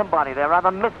of mind and body. They're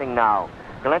rather missing now.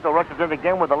 Galento rushes in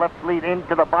again with the left lead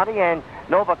into the body, and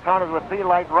Nova counters with 3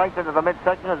 light rights into the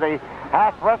midsection as they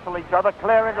half wrestle each other,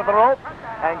 clear into the rope,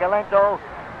 and Galento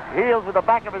heels with the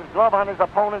back of his glove on his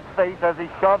opponent's face as he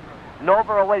shoves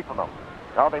Nova away from him.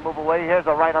 Now they move away. Here's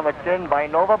a right on the chin by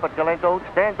Nova, but Galento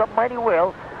stands up mighty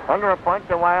well. under a punch,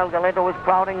 and while Galento was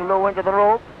crowding Lou into the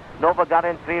rope, Nova got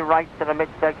in 3 rights to the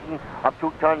midsection of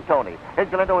two-turn Tony. Here's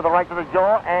Galento with a right to the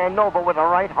jaw, and Nova with a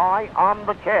right high on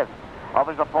the chest of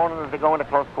his opponent as they go into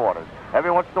close quarters.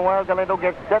 Every once in a while, Galento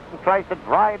gets set and tries to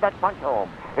drive that punch home.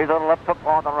 Here's a left hook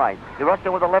on the right. He rushed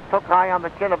in with a left hook high on the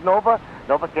chin of Nova.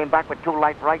 Nova came back with 2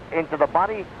 light rights into the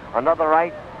body. Another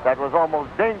right that was almost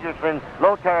dangerous in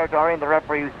low territory, and the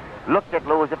referee looked at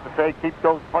Lou as if to say, keep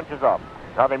those punches up.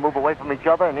 Now they move away from each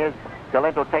other, and here's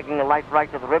Galento taking a light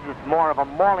right to the ribs. It's more of a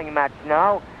mauling match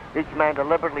now. Each man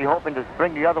deliberately hoping to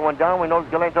bring the other one down. We know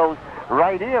Galento's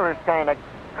right ear is kind of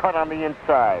cut on the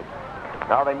inside.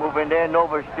 Now they move in there.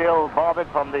 Nova's still bothered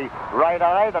from the right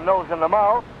eye, the nose, and the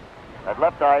mouth. That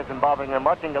left eye isn't bothering him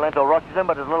much, and Galento rushes him,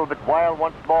 but is a little bit wild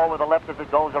once more with the left as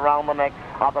it goes around the neck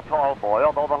of the tall boy,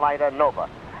 although the lighter Nova.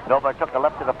 Nova took the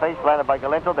left to the face, landed by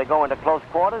Galento. They go into close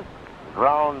quarters.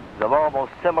 Rounds are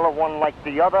almost similar, one like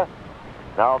the other.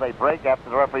 Now they break after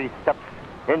the referee steps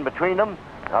in between them.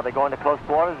 Now they go into close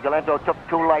quarters. Galento took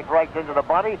 2 light rights into the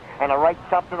body and a right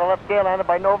chop to the left ear, landed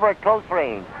by Nova at close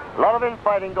range. A lot of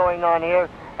infighting going on here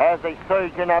as they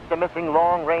surge in after missing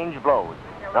long-range blows.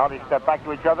 Now they step back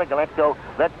to each other. Galento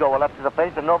let go a left to the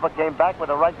face, and Nova came back with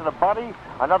a right to the body,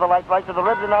 another light right to the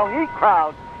ribs, and now he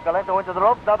crowds Galento into the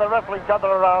ropes. Now they wrestle each other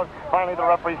around. Finally, the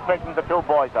referee straightens the 2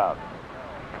 boys out.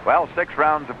 Well, 6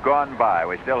 rounds have gone by.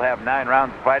 We still have 9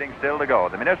 rounds of fighting still to go.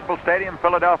 The Municipal Stadium,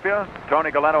 Philadelphia, Tony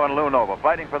Galento and Lou Nova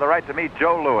fighting for the right to meet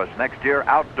Joe Louis next year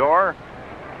outdoor,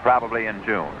 probably in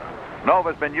June.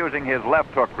 Nova's been using his left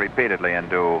hook repeatedly and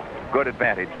to good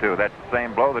advantage, too. That's the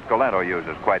same blow that Galento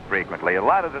uses quite frequently. A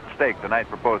lot is at stake tonight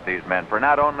for both these men, for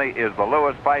not only is the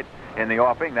Louis fight in the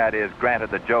offing, that is,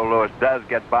 granted that Joe Louis does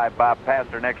get by Bob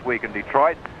Pastor next week in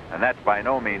Detroit, and that's by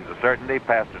no means a certainty.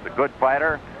 Pastor's a good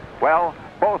fighter. Well,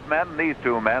 both men, these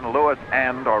 2 men, Louis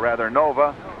and, or rather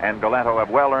Nova and Galento,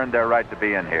 have well earned their right to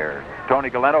be in here.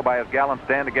 Tony Galento, by his gallant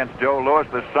stand against Joe Louis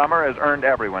this summer, has earned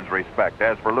everyone's respect.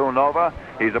 As for Lou Nova,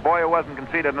 he's a boy who wasn't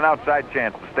conceded an outside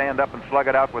chance to stand up and slug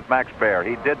it out with Max Baer.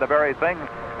 He did the very thing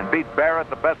and beat Baer at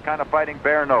the best kind of fighting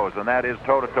Baer knows, and that is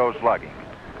toe-to-toe slugging.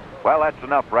 Well, that's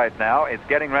enough right now. It's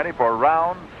getting ready for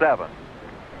round 7.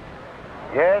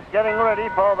 Yes, getting ready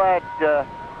for that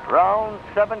round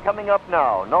 7 coming up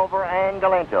now. Nova and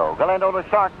Galento. Galento the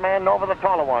short man, Nova the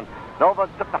taller one. Nova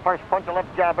took the first punch, a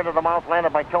left jab into the mouth,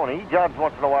 landed by Tony. He jabs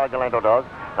once in a while, Galento does.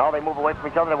 Now they move away from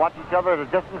each other. They watch each other at a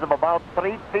distance of about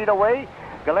 3 feet away.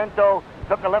 Galento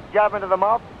took the left jab into the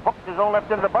mouth, hooked his own left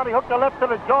into the body, hooked the left to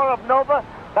the jaw of Nova,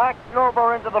 backed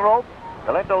Nova into the rope.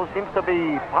 Galento seems to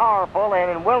be powerful and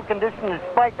in well conditioned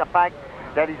despite the fact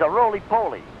that he's a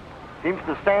roly-poly. Seems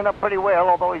to stand up pretty well,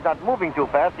 although he's not moving too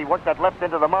fast. He worked that left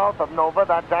into the mouth of Nova.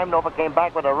 That time, Nova came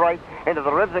back with a right into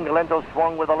the ribs, and Galento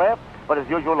swung with a left. But as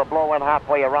usual, the blow went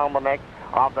halfway around the neck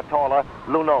of the taller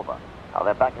Lou Nova. Now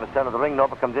they're back in the center of the ring.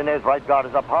 Nova comes in there. His right guard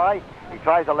is up high. He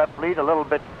tries a left lead, a little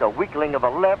bit weakling of a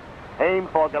left. Aimed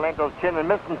for Galento's chin and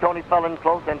missed, and Tony fell in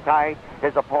close and tied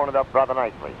his opponent up rather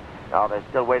nicely. Now they're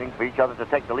still waiting for each other to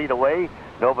take the lead away.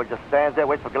 Nova just stands there,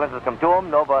 waits for Galento to come to him.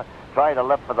 Nova tried a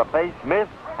left for the face,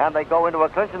 missed. And they go into a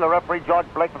clinch, and the referee, George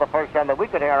Blake, for the first time that we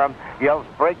could hear him, yells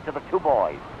break to the 2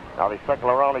 boys. Now they circle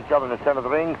around each other in the center of the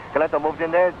ring. Galento moved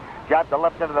in there, jabbed the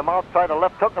left into the mouth, tried a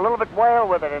left hook, a little bit wild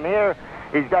with it. And here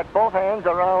he's got both hands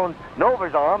around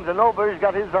Nova's arms, and Nova's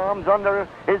got his arms under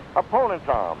his opponent's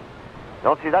arms.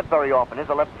 Don't see that very often. Here's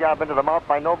a left jab into the mouth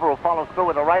by Nova, who follows through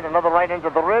with a right, another right into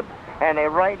the rib, and a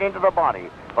right into the body.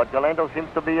 But Galento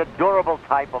seems to be a durable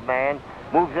type of man.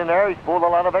 Moves in there. He's fooled a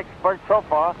lot of experts so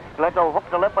far. Galento hooked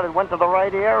the left, but it went to the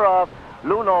right ear of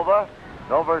Lou Nova.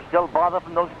 Nova is still bothered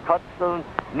from those cuts, the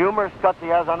numerous cuts he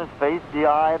has on his face, the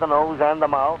eye, the nose, and the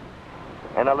mouth.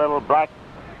 And a little black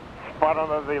spot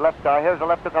under the left eye. Here's a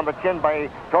left hook on the chin by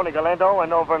Tony Galento,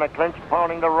 and over in a clinch,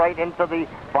 pounding the right into the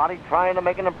body, trying to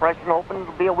make an impression, hoping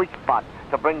it'll be a weak spot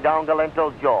to bring down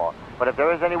Galento's jaw. But if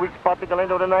there is any weak spot to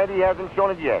Galento tonight, he hasn't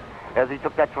shown it yet, as he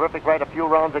took that terrific right a few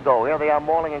rounds ago. Here they are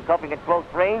mauling and cuffing at close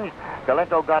range.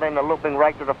 Galento got in a looping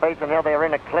right to the face, and here they are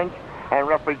in a clinch, and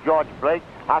referee George Blake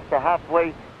has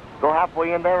to go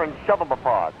halfway in there and shove them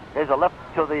apart. There's a left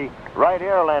to the right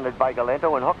ear landed by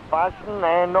Galento in hook fashion,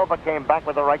 and Nova came back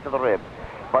with a right to the rib.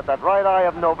 But that right eye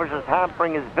of Nova's is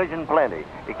hampering his vision plenty.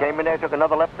 He came in there, took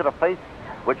another left to the face,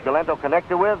 which Galento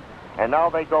connected with, and now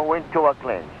they go into a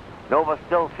clinch. Nova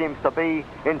still seems to be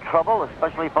in trouble,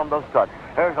 especially from those cuts.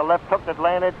 Here's a left hook that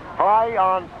landed high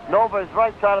on Nova's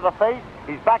right side of the face.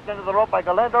 He's backed into the rope by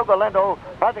Galento. Galento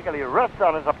practically rests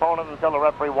on his opponent until the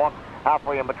referee walks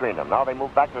halfway in between them. Now they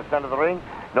move back to the center of the ring.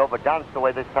 Nova danced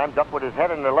away this time, ducked with his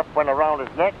head, and the left went around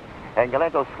his neck. And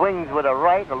Galento swings with a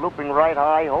right, a looping right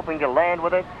high, hoping to land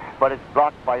with it, but it's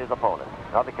blocked by his opponent.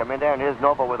 Now they come in there, and here's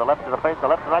Nova with a left to the face, a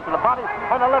left and right to the body,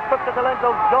 and a left hook to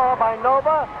Galento's jaw by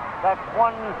Nova. That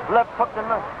one left hook to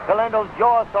Galento's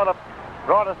jaw sort of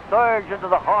brought a surge into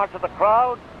the hearts of the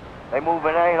crowd. They move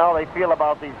in there, how they feel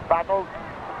about these battles.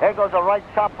 There goes a right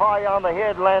chop high on the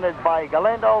head, landed by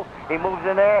Galento. He moves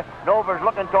in there. Nova's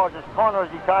looking towards his corner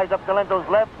as he ties up Galento's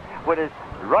left with his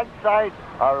right side,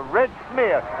 a red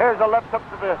smear. Here's a left hook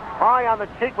to the eye on the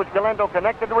cheek, which Galento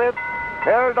connected with.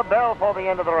 There's the bell for the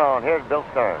end of the round. Here's Bill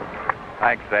Stern.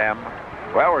 Thanks, Sam.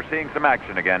 Well, we're seeing some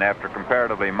action again. After a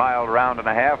comparatively mild round and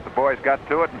a half, the boys got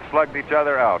to it and slugged each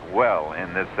other out well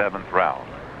in this 7th round.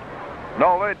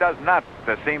 Nova does not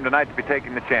seem tonight to be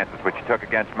taking the chances which he took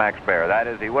against Max Baer. That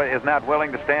is, he is not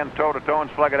willing to stand toe-to-toe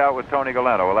and slug it out with Tony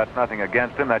Galento. Well, that's nothing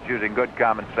against him. That's using good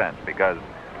common sense because,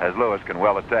 as Lewis can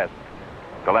well attest,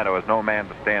 Galento is no man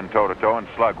to stand toe-to-toe and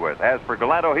slug with. As for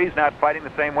Galento, he's not fighting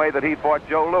the same way that he fought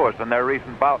Joe Louis in their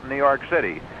recent bout in New York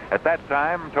City. At that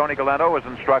time, Tony Galento was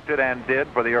instructed and did,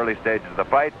 for the early stages of the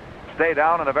fight, stay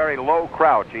down in a very low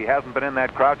crouch. He hasn't been in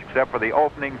that crouch except for the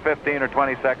opening 15 or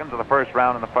 20 seconds of the first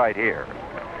round in the fight here.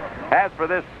 As for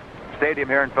this stadium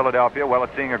here in Philadelphia, well,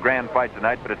 it's seeing a grand fight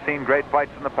tonight, but it's seen great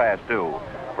fights in the past, too.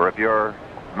 For if your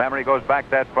memory goes back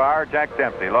that far, Jack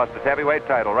Dempsey lost his heavyweight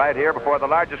title right here before the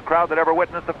largest crowd that ever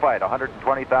witnessed a fight,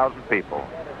 120,000 people.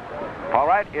 All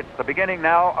right, it's the beginning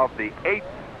now of the 8th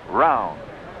round.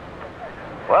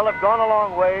 Well, they've gone a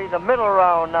long way. The middle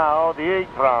round now, the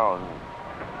 8th round.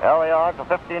 There they are, it's a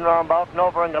 15-round bout,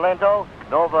 Nova and Galento.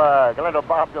 Galento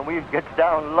bobs and weaves, gets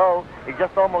down low. He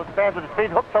just almost stands with his feet,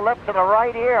 hooks a left to the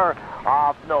right ear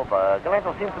of Nova.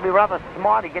 Galento seems to be rather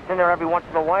smart. He gets in there every once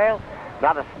in a while.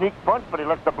 Not a sneak punch, but he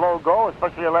lets the blow go,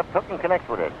 especially a left hook, and connects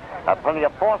with it. Plenty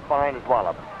of force behind his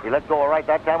wallop. He let go right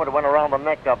that time, but it went around the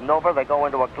neck of Nova. They go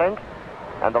into a clinch,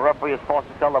 and the referee is forced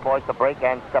to tell the boys to break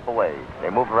and step away.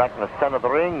 They move back in the center of the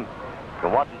ring. You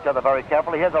can watch each other very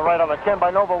carefully. Here's a right on the chin by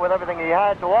Nova with everything he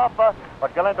had to offer,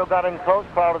 but Galento got in close,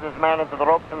 crowded his man into the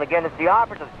ropes, and again, it's the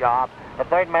arbiter's job, the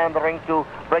third man in the ring, to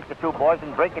break the two boys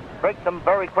and break them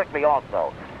very quickly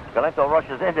also. Galento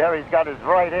rushes in there. He's got his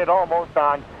right hit almost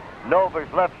on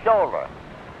Nova's left shoulder.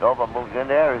 Nova moves in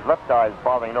there. His left eye is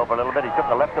bothering Nova a little bit. He took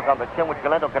the left hook on the chin, which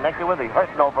Galento connected with. He hurt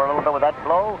Nova a little bit with that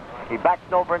blow. He backs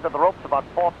Nova into the ropes about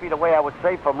 4 feet away, I would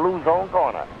say, from Lou's own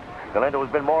corner. Galento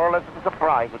has been more or less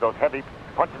surprised with those heavy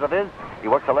punches of his. He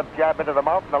works a left jab into the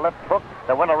mouth and a left hook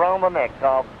that went around the neck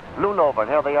of Lou Nova. And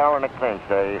here they are in a clinch.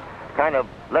 They kind of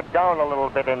let down a little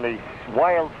bit in the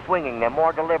wild swinging. They're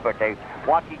more deliberate. They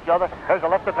watch each other. There's a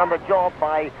left hook on the jaw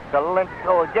by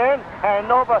Galento again. And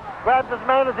Nova grabs his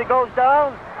man as he goes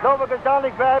down. Nova goes down. He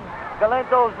grabs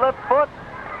Galento's left foot.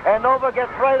 And Nova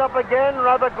gets right up again,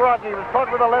 rather groggy. He was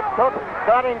caught with a left hook,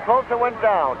 got in close and went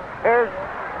down. Here's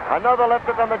another left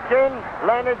hook on the chin,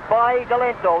 landed by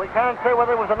Galento. We can't say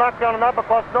whether it was a knockdown or not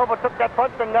because Nova took that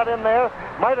punch and got in there.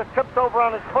 Might have tripped over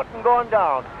on his foot and gone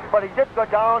down. But he did go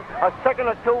down a second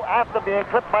or two after being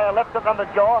clipped by a left hook on the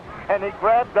jaw, and he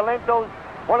grabbed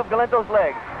one of Galento's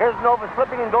legs. Here's Nova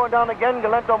slipping and going down again.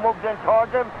 Galento moves in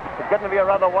towards him. It's getting to be a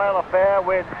rather wild affair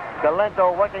with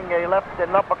Galento working a left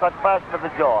and uppercut fast to the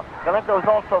jaw. Galento is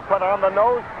also cut on the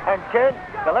nose and chin.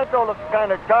 Galento looks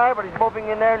kind of tired, but he's moving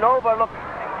in there. Nova looks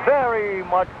very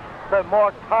much the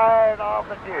more tired of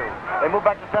the two. They move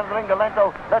back to center of the ring.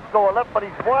 Galento lets go a left, but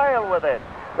he's wild with it.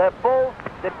 They're both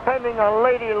depending on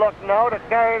lady luck now to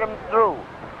carry them through.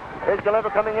 Here's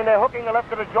Galento coming in there, hooking a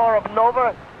left to the jaw of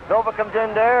Nova. Nova comes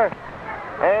in there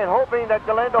and hoping that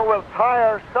Galento will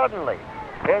tire suddenly.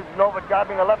 Here's Nova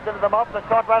jabbing a left into the mouth, a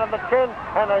short right on the chin,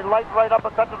 and a light right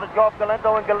uppercut to the jaw of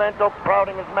Galento, and Galento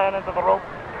crowding his man into the rope.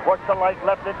 Works the light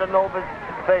left into Nova's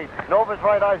face. Nova's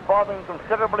right eye's bothering him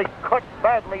considerably, cut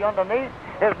badly underneath.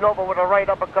 Here's Nova with a right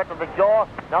uppercut to the jaw.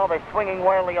 Now they're swinging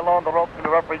wildly along the ropes, and the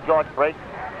referee, George, breaks.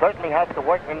 Certainly has to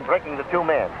work in breaking the two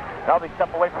men. Now they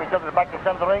step away from each other back to the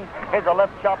center of the ring. Here's a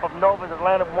left chop of Nova's that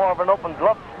landed more of an open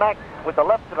glove smack with the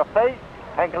left to the face.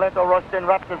 And Galento rushed in,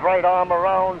 wraps his right arm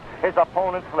around his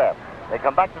opponent's left. They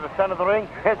come back to the center of the ring.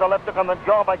 Here's a left hook on the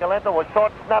jaw by Galento, a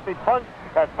short, snappy punch.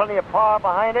 Has plenty of power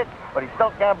behind it, but he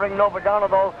still can't bring Nova down,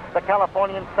 although the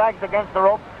Californian sags against the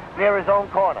rope near his own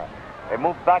corner. They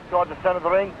move back towards the center of the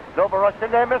ring. Nova rushed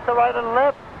in there, missed the right and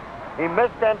left. He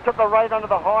missed and took a right under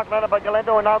the heart, landed by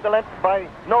Galento, and now Galento by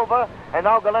Nova. And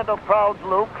now Galento crowds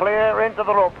Lou clear into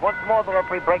the rope. Once more the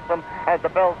referee breaks them as the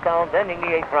bell sounds, ending the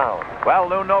 8th round. Well,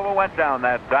 Lou Nova went down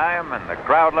that time, and the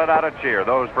crowd let out a cheer,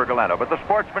 those for Galento. But the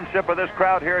sportsmanship of this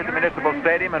crowd here at the Municipal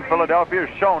Stadium in Philadelphia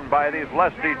is shown by these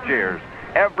lusty cheers.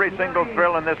 Every single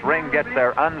thrill in this ring gets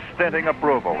their unstinting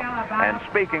approval. And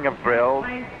speaking of thrills,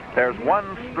 there's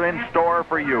one in store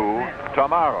for you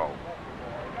tomorrow.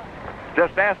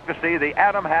 Just ask to see the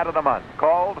Atom Hat of the Month,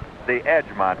 called the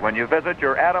Edgemont, when you visit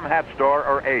your Atom Hat store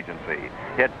or agency.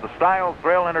 It's the style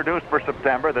thrill introduced for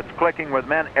September that's clicking with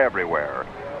men everywhere.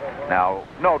 Now,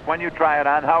 note when you try it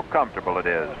on how comfortable it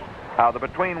is, how the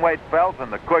between-weight felt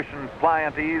and the cushioned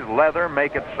pliant-ease leather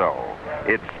make it so.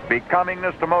 Its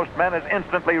becomingness to most men is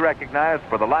instantly recognized,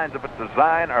 for the lines of its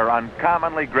design are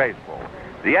uncommonly graceful.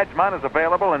 The Edgemont is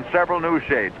available in several new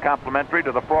shades, complementary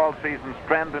to the fall season's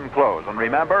trend in clothes. And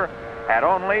remember, at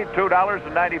only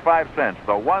 $2.95,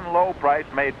 the one low price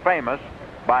made famous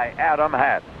by Atom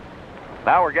Hats.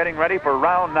 Now we're getting ready for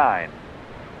round 9.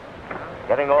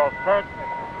 Getting all set.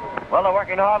 Well, they're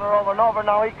working harder over and over.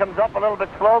 Now he comes up a little bit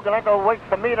slow. Galento waits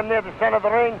to meet him near the center of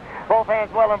the ring. Both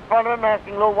hands well in front of him,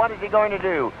 asking Lou, what is he going to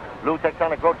do? Lou takes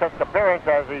on a grotesque appearance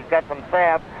as he's got some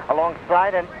salve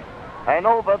alongside and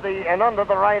under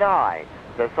the right eye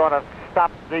to sort of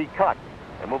stop the cut.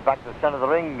 They move back to the center of the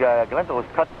ring. Galento was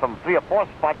cut from 3 or 4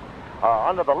 spots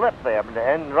under the lip there,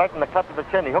 and right in the cleft of the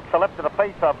chin. He hooks the left to the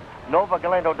face of Nova.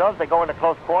 Galento does. They go into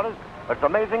close quarters. It's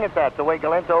amazing at that, the way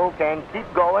Galento can keep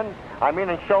going. I mean,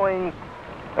 and showing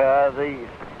the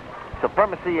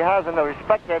supremacy he has and the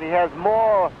respect that he has,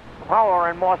 more power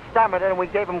and more stamina than we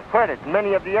gave him credit.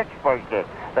 Many of the experts did.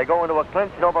 They go into a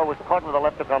clinch. Nova was caught with a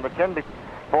left hook on the chin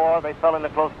before they fell into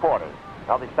close quarters.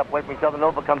 Now they step away from each other.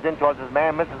 Nova comes in towards his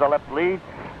man, misses the left lead.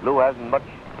 Lou hasn't much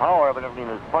power evidently in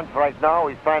his punch right now.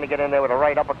 He's trying to get in there with a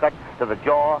right uppercut to the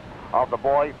jaw of the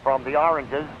boy from the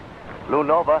Oranges, Lou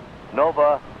Nova.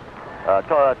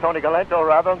 Tony Galento,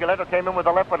 rather. And Galento came in with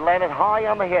the left, but landed high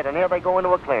on the head. And here they go into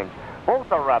a clinch.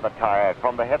 Both are rather tired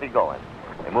from the heavy going.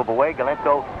 They move away.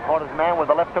 Galento caught his man with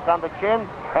a left hook on the chin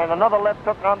and another left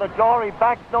hook on the jaw. He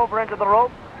backs Nova into the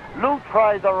rope. Lou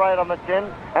tries a right on the chin.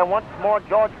 And once more,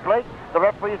 George Blake, the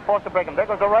referee, is forced to break him. There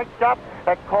goes a right chop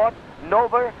that caught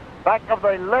Nova back of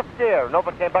the left ear.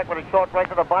 Nova came back with a short right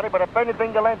to the body. But if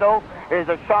anything, Galento is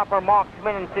a sharper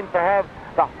marksman and seems to have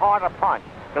the harder punch.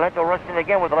 Galento rushed in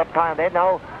again with the left eye on the head.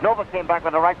 Now Nova came back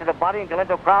with a right to the body, and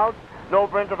Galento crowds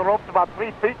Nova into the ropes about 3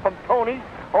 feet from Tony's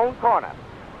own corner.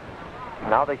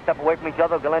 Now they step away from each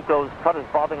other. Galento's cut is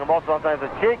bothering him also on the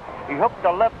cheek. He hooks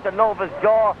the left to Nova's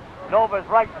jaw. Nova's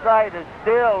right side is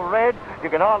still red. You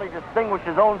can hardly distinguish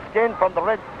his own skin from the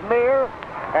red smear.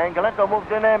 And Galento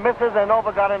moves in there, misses, and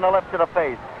Nova got in the left to the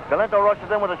face. Galento rushes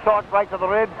in with a short right to the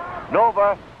ribs.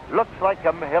 Nova looks like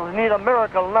he'll need a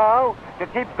miracle now to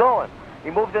keep going. He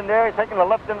moved in there, he's taking the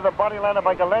left into the body landed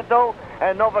by Galento,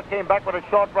 and Nova came back with a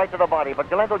short right to the body.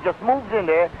 But Galento just moves in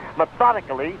there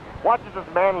methodically, watches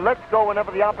this man, lets go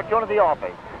whenever the opportunity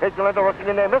offers. Here's Galento rushing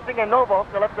in there, missing, and Nova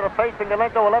hooks the left to the face, and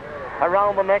Galento left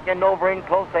around the neck, and Nova in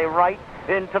close, a right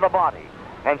into the body.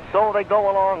 And so they go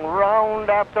along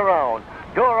round after round.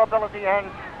 Durability and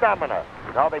stamina.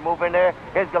 Now they move in there.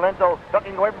 Here's Galento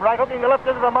ducking away from right, hooking the left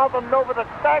into the mouth of Nova that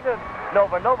staggered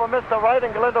Nova. Nova missed the right,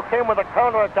 and Galento came with a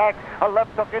counterattack, a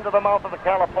left hook into the mouth of the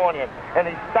Californian, and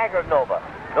he staggered Nova.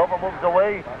 Nova moves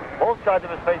away. Both sides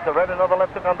of his face are red. Another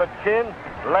left hook on the chin,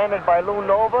 landed by Lou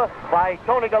Nova, by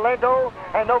Tony Galento,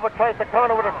 and Nova tries to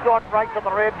counter with a short right to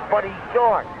the ribs, but he's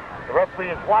short. The referee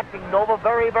is watching Nova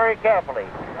very, very carefully.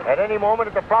 At any moment,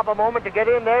 it's the proper moment to get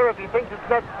in there if he thinks it's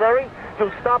necessary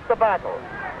to stop the battle.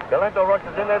 Galento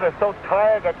rushes in there. They're so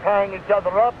tired, they're tying each other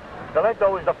up.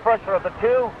 Galento is the fresher of the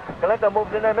two. Galento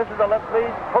moves in there, misses the left lead,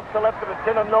 hooks the left to the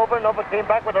chin of Nova. Nova came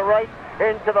back with a right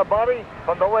into the body.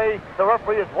 From the way the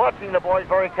referee is watching the boys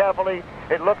very carefully,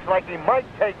 it looks like he might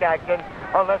take action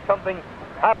unless something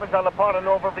happens on the part of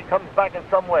Nova if he comes back in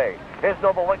some way. Here's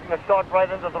Nova working a short right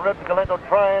into the ribs. Galento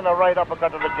trying a right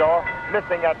uppercut to the jaw,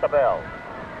 missing at the bell.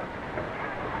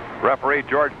 Referee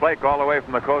George Blake, all the way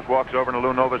from the coast, walks over to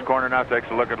Lou Nova's corner now, takes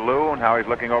a look at Lou, and how he's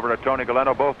looking over to Tony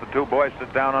Galento. Both the two boys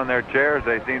sit down on their chairs.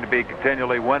 They seem to be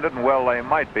continually winded, and well, they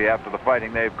might be after the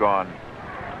fighting they've gone.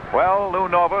 Well, Lou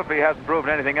Nova, if he hasn't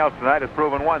proven anything else tonight, has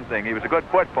proven one thing. He was a good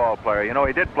football player. You know,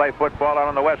 he did play football out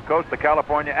on the West Coast, the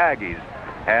California Aggies.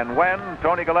 And when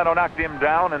Tony Galento knocked him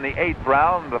down in the 8th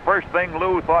round, the first thing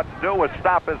Lou thought to do was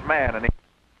stop his man, and he...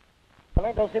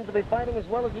 Galento seems to be fighting as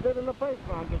well as he did in the first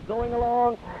round, just going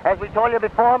along, as we told you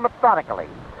before, methodically.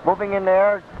 Moving in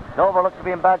there, Nova looks to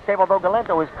be in bad shape, although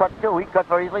Galento is cut too. He cut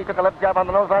very easily, took a left jab on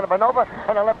the nose landed by Nova,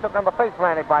 and a left hook on the face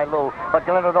landed by Lou. But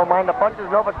Galento don't mind the punches.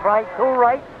 Nova tried 2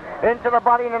 rights into the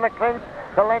body and in the clinch.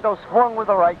 Galento swung with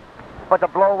the right, but the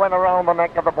blow went around the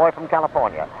neck of the boy from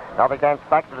California. Now they dance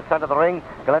back to the center of the ring.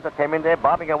 Galento came in there,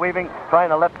 bobbing and weaving,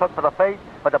 trying a left hook for the face,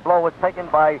 but the blow was taken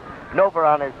by Nova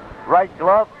on his right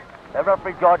glove. The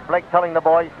referee, George Blake, telling the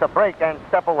boys to break and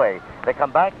step away. They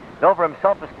come back. Nova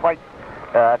himself is quite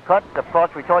cut. Of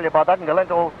course, we told you about that. And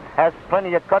Galento has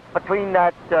plenty of cuts between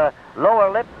that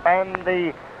lower lip and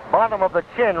the bottom of the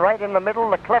chin, right in the middle,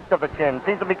 the cleft of the chin.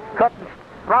 Seems to be cut and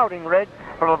sprouting red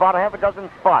from about half a dozen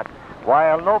spots.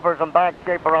 While Nova's in bad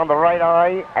shape around the right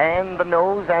eye and the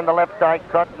nose and the left eye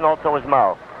cut and also his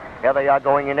mouth. Here they are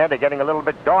going in there. They're getting a little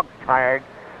bit dog-tired,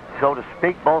 so to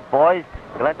speak, both boys.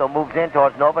 Galento moves in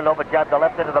towards Nova. Nova jabs the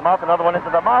left into the mouth. Another one into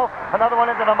the mouth. Another one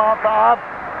into the mouth of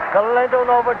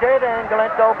Galento-Nova did, and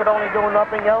Galento could only do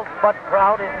nothing else but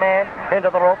crowd his man into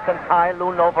the ropes and tie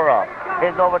Lou Nova up.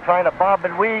 Here's Nova trying to bob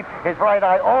and weave. His right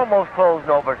eye almost closed,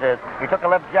 Nova says. He took a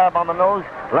left jab on the nose,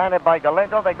 landed by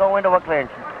Galento. They go into a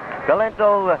clinch.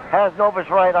 Galento has Nova's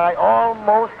right eye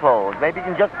almost closed. Maybe you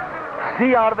can just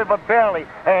see out of it, but barely.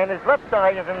 And his left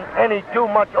eye isn't any too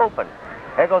much open.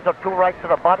 There goes the two rights to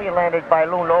the body, landed by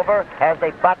Lou Nova as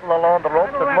they battle along the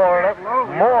ropes, and more or less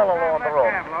maul along the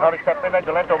rope. Now they step in there.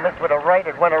 Galento missed with a right.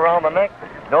 It went around the neck.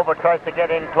 Nova tries to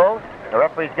get in close. The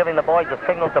referee's giving the boys a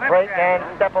signal to break and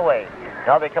step away.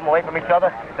 Now they come away from each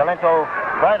other. Galento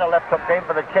tried a left hook aim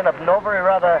for the chin of Nova. He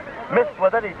rather missed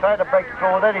with it. He tried to break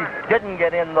through with it. He didn't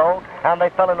get in, though, and they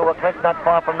fell into a clinch not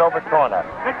far from Nova's corner.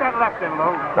 Take that left in,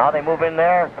 Lou. Now they move in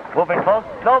there, moving close.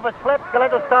 Nova slipped.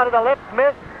 Galento started a left,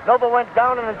 missed. Nova went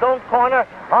down in his own corner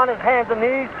on his hands and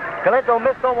knees. Galento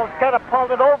missed, almost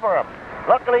catapulted over him.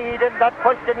 Luckily, that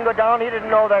punch didn't go down. He didn't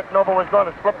know that Nova was going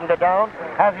to slip and go down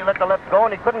as he let the left go,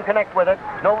 and he couldn't connect with it.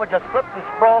 Nova just slipped and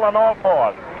sprawled on all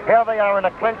fours. Here they are in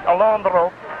a clinch along the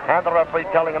rope, and the referee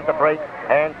telling him to break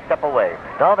and step away.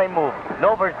 Now they move.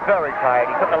 Nova's very tired.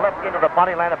 He took a left into the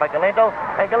body, landed by Galento,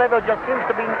 and Galento just seems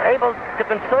to be able to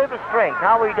conserve his strength.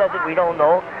 How he does it, we don't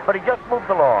know, but he just moves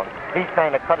along. He's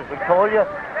kind of cut, as we told you,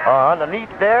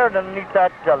 underneath there, underneath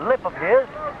that lip of his,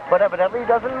 but evidently he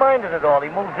doesn't mind it at all. He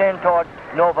moves in towards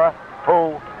Nova,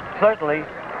 who certainly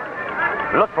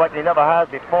looks like he never has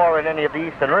before in any of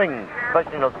the Eastern rings,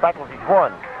 especially in those battles he's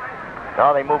won.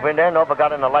 Now they move in there. Nova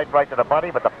got in the light right to the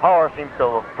body, but the power seems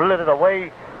to have flitted away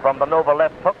from the Nova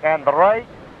left hook and the right.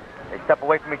 They step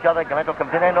away from each other. Galento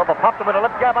comes in there. Nova popped him with a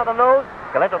left jab on the nose.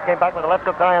 Galento came back with a left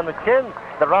hook eye on the chin.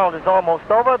 The round is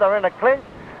almost over. They're in a clinch.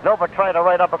 Nova tried a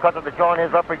right uppercut to the jaw, and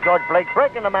his referee, George Blake,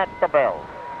 breaking the match to bell.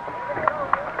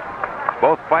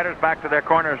 Both fighters back to their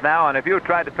corners now, and if you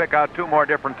tried to pick out two more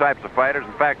different types of fighters,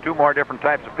 in fact, two more different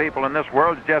types of people in this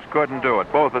world, you just couldn't do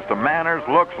it. Both as to manners,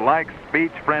 looks, likes,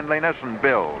 speech, friendliness, and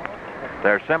build.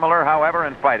 They're similar, however,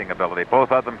 in fighting ability.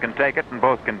 Both of them can take it, and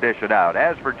both can dish it out.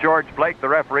 As for George Blake, the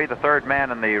referee, the third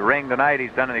man in the ring tonight,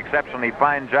 he's done an exceptionally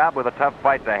fine job with a tough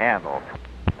fight to handle.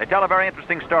 They tell a very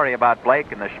interesting story about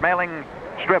Blake in the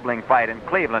Schmeling-Stribling fight in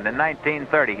Cleveland in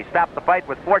 1930. He stopped the fight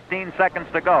with 14 seconds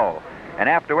to go. And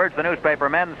afterwards, the newspaper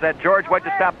men said, "George, what'd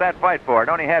you stop that fight for? It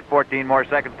only had 14 more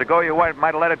seconds to go. You might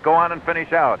have let it go on and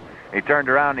finish out." He turned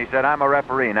around and he said, "I'm a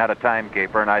referee, not a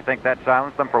timekeeper," and I think that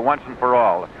silenced them for once and for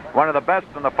all. One of the best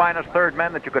and the finest third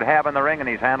men that you could have in the ring, and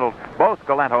he's handled both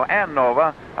Galento and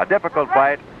Nova, a difficult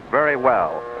fight, very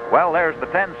well. Well, there's the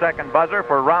 10-second buzzer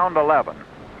for round 11.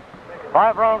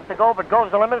 5 rounds to go, but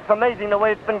goes the limit. It's amazing the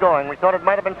way it's been going. We thought it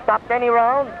might have been stopped any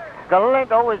round.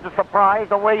 Galento is the surprise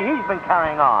the way he's been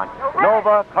carrying on.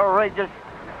 Nova, courageous,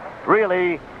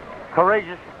 really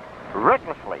courageous,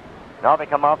 recklessly. Now they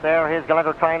come out there. Here's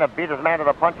Galento trying to beat his man to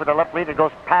the punch with the left lead. It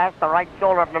goes past the right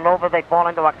shoulder of Nova. They fall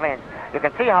into a clinch. You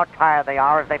can see how tired they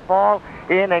are as they fall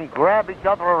in and grab each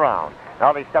other around.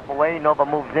 Now they step away. Nova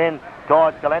moves in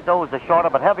towards Galento, who's the shorter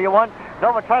but heavier one.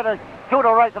 Nova tried to shoot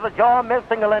a right to the jaw,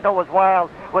 missed, and Galento was wild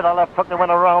with a left hook that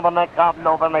went around the neck of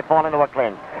Nova, and they fall into a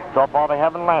clinch. So far, they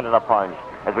haven't landed a punch.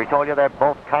 As we told you, they're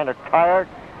both kind of tired.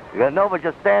 Nova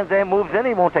just stands there, moves in.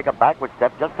 He won't take a backward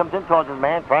step. Just comes in towards his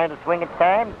man, trying to swing at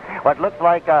times. What looks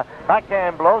like a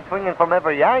backhand blow, swinging from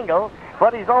every angle.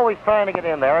 But he's always trying to get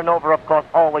in there. And Nova, of course,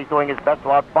 always doing his best to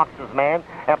outbox his man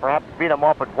and perhaps beat him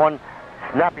off with one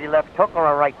snappy left hook or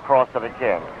a right cross to the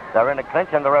chin. They're in a clinch,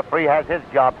 and the referee has his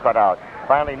job cut out.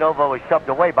 Finally, Nova was shoved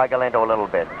away by Galento a little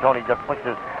bit. Tony just pushed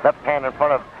his left hand in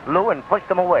front of Lou and pushed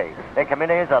him away. They come in.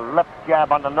 Here's a left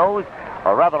jab on the nose,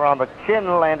 or rather on the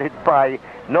chin, landed by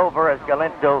Nova as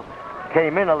Galento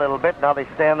came in a little bit. Now they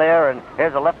stand there, and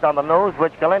here's a left on the nose,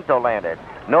 which Galento landed.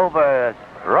 Nova's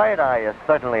right eye is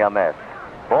certainly a mess.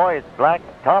 Boy, it's black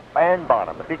top and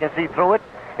bottom. If you can see through it,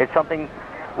 it's something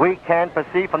we can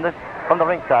perceive from the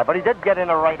ringside. But he did get in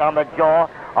a right on the jaw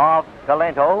of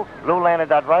Galento. Lou landed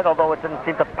that right, although it didn't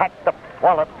seem to pack the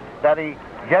wallop that he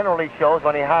generally shows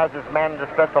when he has his man in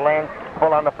distress to land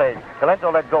full on the face.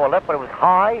 Galento let go a left, but it was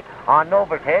high on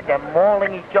Nova's head. They're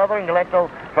mauling each other, and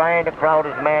Galento trying to crowd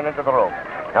his man into the rope.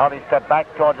 Now they step back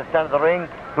towards the center of the ring.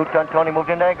 Two-turn Tony moved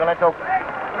in there. Galento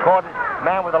caught his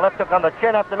man with a left hook on the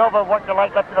chin after Nova worked the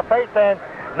light left to the face, and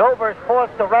Nova is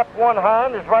forced to wrap one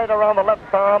hand, his right around the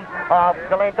left arm of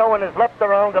Galento, and his left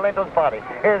around Galento's body.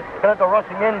 Here's Galento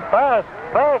rushing in fast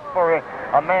for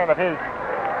a man of his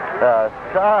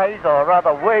size, or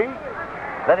rather weight.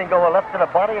 Letting go a left to the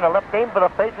body and a left aim for the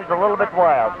face is a little bit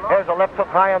wild. Here's a left hook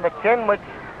high on the chin, which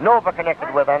Nova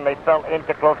connected with, and they fell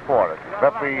into close quarters.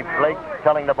 Referee Blake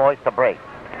telling the boys to break.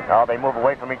 Now they move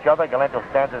away from each other. Galento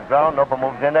stands his ground. Nova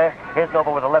moves in there. Here's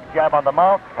Nova with a left jab on the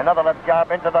mouth. Another left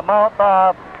jab into the mouth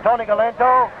of Tony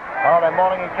Galento. Oh, they're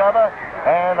mauling each other.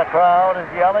 And the crowd is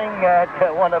yelling at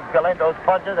one of Galento's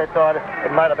punches. They thought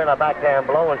it might have been a backhand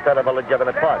blow instead of a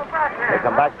legitimate punch. They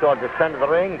come back towards the center of the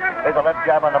ring. There's a left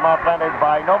jab on the mouth landed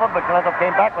by Nova, but Galento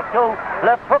came back with two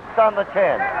left hooks on the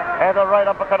chin. And the right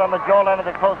uppercut on the jaw landed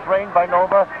at close range by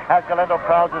Nova as Galento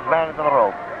crowds his man into the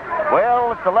rope.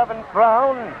 Well, it's 11th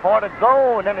round, 4 to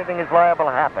go, and anything is liable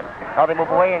to happen. Now they move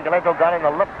away, and Galento got in a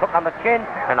left hook on the chin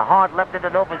and a hard left into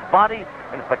Nova's body.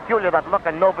 And it's peculiar that look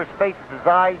on Nova's face as his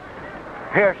eyes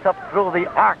pierced up through the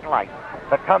arc lights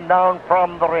that come down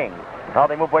from the ring. Now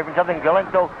they move away from each other, and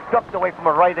Galento ducked away from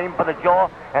a right aim for the jaw,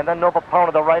 and then Nova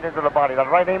pounded the right into the body. That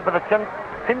right aim for the chin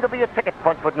seemed to be a ticket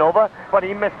punch with Nova, but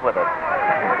he missed with it.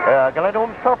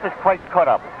 Galento himself is quite cut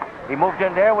up. He moved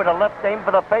in there with a left aim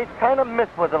for the face, kind of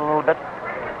missed with it a little bit.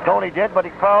 Tony did, but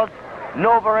he crowds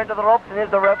Nova into the ropes, and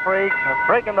here's the referee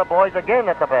breaking the boys again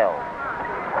at the bell.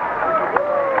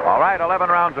 All right, 11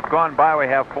 rounds have gone by. We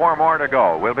have 4 more to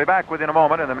go. We'll be back within a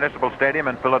moment in the Municipal Stadium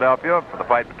in Philadelphia for the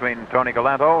fight between Tony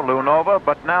Galento, Lou Nova.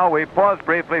 But now we pause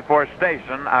briefly for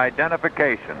station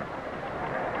identification.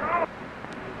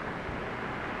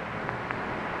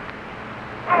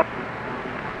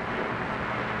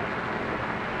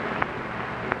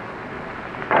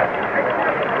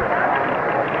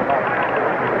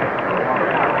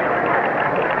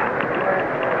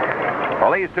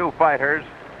 Well, these two fighters,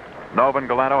 Nova and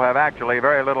Galento, have actually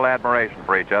very little admiration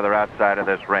for each other outside of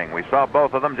this ring. We saw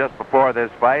both of them just before this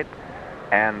fight,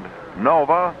 and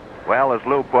Nova, well, as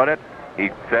Lou put it,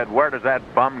 he said, "Where does that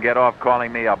bum get off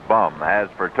calling me a bum?" As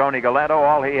for Tony Galento,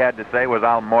 all he had to say was,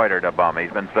 "I'll moiter the bum."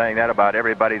 He's been saying that about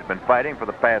everybody he's been fighting for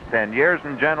the past 10 years,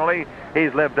 and generally,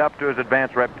 he's lived up to his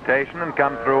advanced reputation and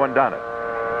come through and done it.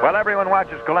 Well, everyone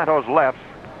watches Galento's lefts,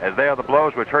 as they are the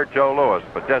blows which hurt Joe Louis.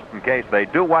 But just in case they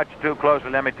do watch too closely,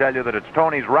 let me tell you that it's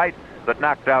Tony's right that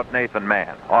knocked out Nathan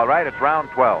Mann. All right, it's round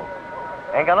 12.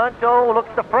 And Galento looks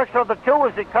the fresher of the two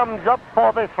as he comes up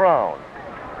for this round.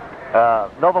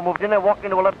 Nova moved in there, walked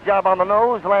into a left jab on the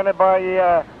nose, landed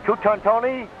by two-turn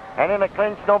Tony, and in a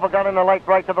clinch, Nova got in a light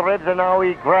right to the ribs, and now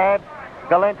he grabs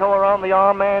Galento around the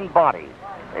arm and body.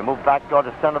 They move back toward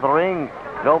the center of the ring.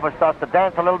 Nova starts to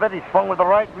dance a little bit. He swung with the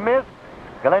right, missed.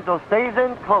 Galento stays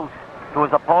in close to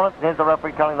his opponent. Here's the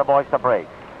referee telling the boys to break.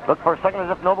 Looked for a second as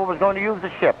if Nova was going to use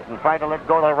the ship and try to let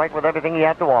go of the right with everything he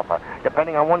had to offer,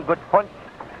 depending on one good punch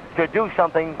to do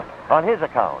something on his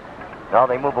account. Now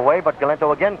they move away, but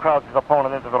Galento again crowds his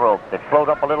opponent into the rope. They float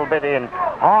up a little bit in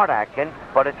hard action,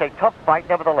 but it's a tough fight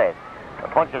nevertheless. The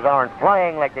punches aren't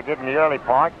flying like they did in the early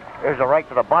part. There's a right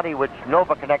to the body, which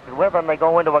Nova connected with, and they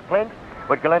go into a clinch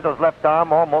with Galento's left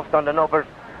arm almost under Nova's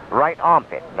right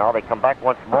armpit. Now they come back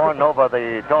once more. Nova,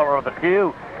 the taller of the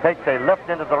two, takes a left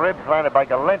into the ribs, landed by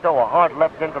Galento, a hard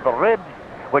left into the ribs,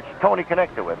 which Tony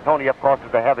connected with. Tony, of course,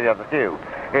 is the heavier of the two.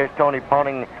 Here's Tony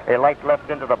pounding a light left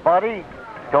into the body.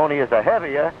 Tony is the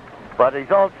heavier, but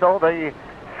he's also the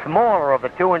smaller of the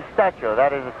two in stature.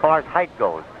 That is as far as height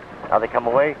goes. Now they come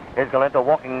away. Here's Galento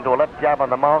walking into a left jab on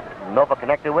the mouth. Nova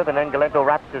connected with, and then Galento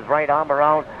wraps his right arm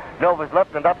around Nova's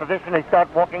left. In that position, they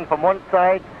start walking from one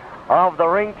side of the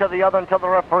ring to the other until the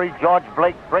referee, George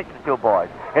Blake, breaks the two boys.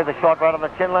 Here's a short right on the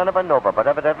chin landed by Nova, but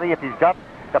evidently if he's got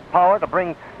the power to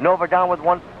bring Nova down with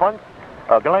one punch,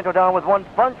 Galento down with one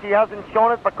punch, he hasn't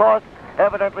shown it because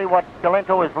evidently what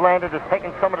Galento has landed is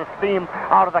taking some of the steam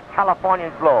out of the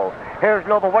Californian's blow. Here's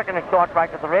Nova working a short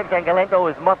right at the ribs, and Galento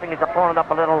is muffing his opponent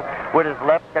up a little with his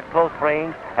left at close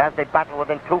range as they battle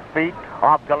within 2 feet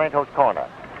of Galento's corner.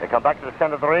 They come back to the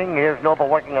center of the ring. Here's Nova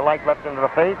working a light left into the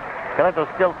face. Galento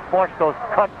still sports those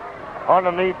cuts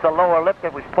underneath the lower lip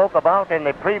that we spoke about in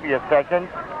the previous session.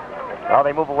 Now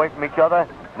they move away from each other.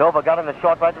 Nova got in the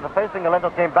short right to the face, and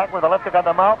Galento came back with a left hook on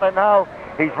the mouth, and now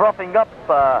he's roughing up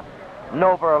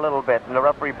Nova a little bit, and the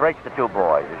referee breaks the two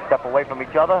boys. They step away from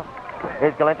each other.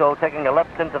 Here's Galento taking a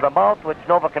left into the mouth, which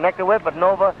Nova connected with, but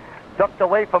Nova ducked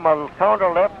away from a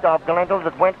counter left of Galento's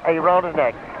that went around his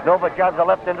neck. Nova jabs a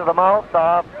left into the mouth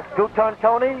of two-turn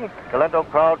Tony. Galento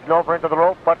crowds Nova into the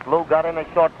rope, but Lou got in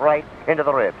a short right into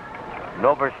the ribs.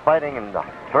 Nova's fighting in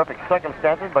terrific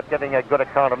circumstances, but getting a good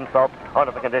account of himself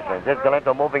under the conditions. Here's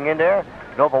Galento moving in there.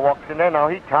 Nova walks in there. Now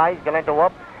he ties Galento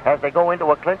up as they go into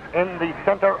a clinch in the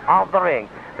center of the ring.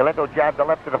 Galento jabbed the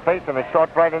left to the face and a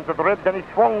short right into the ribs. Then he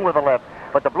swung with the left.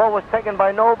 But the blow was taken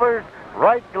by Nova's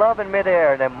right glove in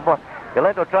midair. And then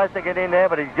Galento tries to get in there,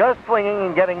 but he's just swinging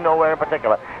and getting nowhere in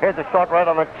particular. Here's a short right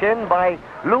on the chin by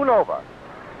Lou Nova.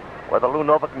 Whether Lou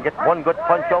Nova can get one good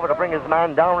punch over to bring his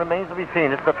man down remains to be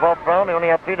seen. It's the 12th round. They only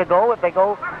have 3 to go if they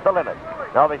go the limit.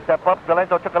 Now they step up.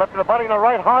 Galento took a left to the body and a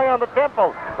right high on the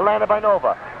temple. Landed by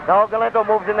Nova. Now Galento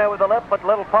moves in there with the left, but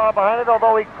little power behind it,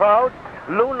 although he crowds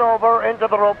Lou Nova into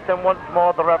the ropes, and once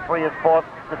more the referee is forced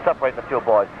to separate the two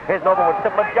boys. Here's Nova with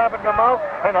simple jab in the mouth,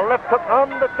 and a left hook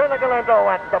on the chin of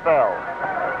Galento at the bell.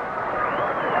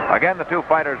 Again, the two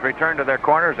fighters return to their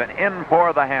corners, and in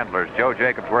pour the handlers. Joe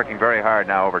Jacobs working very hard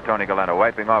now over Tony Galento,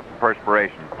 wiping off the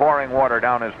perspiration, pouring water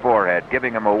down his forehead,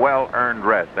 giving him a well-earned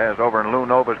rest. As over in Lou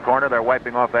Nova's corner, they're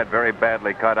wiping off that very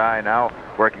badly cut eye now,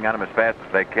 working on him as fast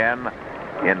as they can.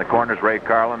 In the corners, Ray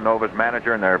Carlin, Nova's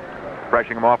manager, and they're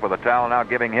brushing him off with a towel now,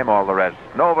 giving him all the rest.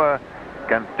 Nova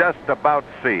can just about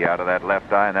see out of that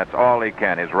left eye, and that's all he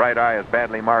can. His right eye is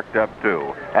badly marked up,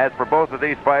 too. As for both of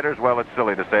these fighters, well, it's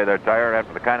silly to say they're tired.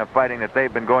 After the kind of fighting that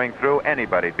they've been going through,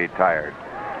 anybody'd be tired.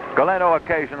 Galento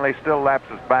occasionally still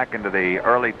lapses back into the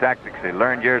early tactics he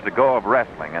learned years ago of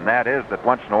wrestling, and that is that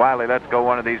once in a while he lets go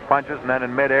one of these punches and then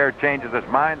in midair changes his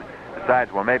mind,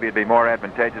 decides, well, maybe it'd be more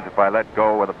advantageous if I let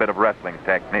go with a bit of wrestling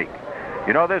technique.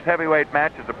 You know, this heavyweight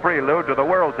match is a prelude to the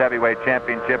World's Heavyweight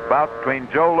Championship bout between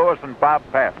Joe Louis and Bob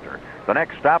Pastor. The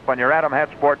next stop on your Adam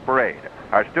Hat Sport Parade.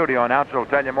 Our studio announcer will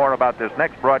tell you more about this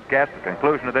next broadcast, the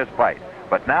conclusion of this fight.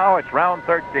 But now it's round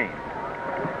 13.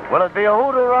 Will it be a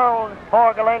hoodoo round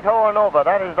for Galento or Nova?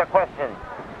 That is the question.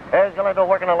 There's Galento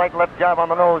working a light left jab on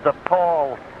the nose of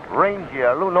tall,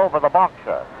 rangier Lou Nova, the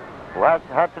boxer, who has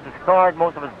had to discard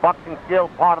most of his boxing skill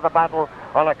part of the battle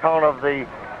on account of the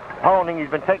pounding he's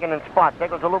been taking in spots. There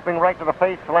goes a looping right to the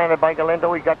face, landed by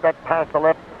Galento. He got that past the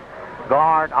left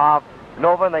guard of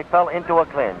Nova, and they fell into a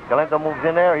clinch. Galento moves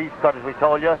in there. He's cut, as we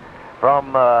told you,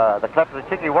 from the cleft of the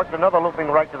cheek. He worked another looping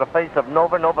right to the face of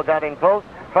Nova. Nova got in close,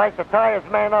 tries to tie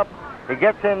his man up. He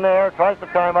gets in there, tries to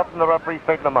tie him up, and the referee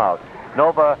straightened him out.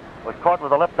 Nova was caught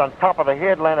with a left on top of the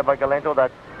head, landed by Galento.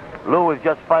 That Lou is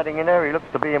just fighting in there. He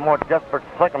looks to be in more desperate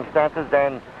circumstances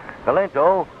than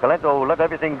Galento. Galento let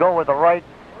everything go with the right.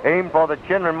 Aim for the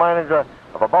chin, reminded of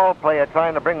a ball player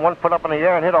trying to bring one foot up in the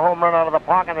air and hit a home run out of the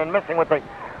park and then missing with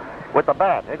the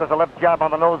bat. Here goes a left jab on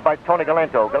the nose by Tony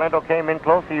Galento. Galento came in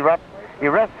close. He rests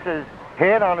his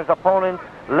head on his opponent's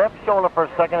left shoulder for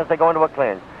a second as they go into a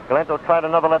clinch. Galento tried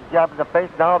another left jab in the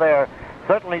face. Now they're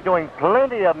certainly doing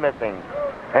plenty of missing.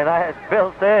 And as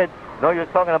Bill said, no, you're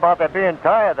talking about they're being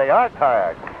tired. They are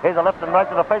tired. Here's a left and right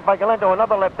to the face by Galento.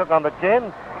 Another left hook on the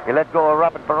chin. He let go a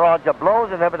rapid barrage of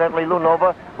blows, and evidently Lou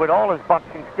Nova, with all his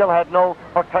boxing skill, had no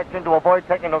protection to avoid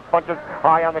taking those punches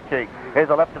high on the cheek. Here's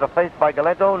a left to the face by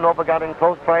Galento. Nova got in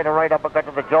close, tried a right uppercut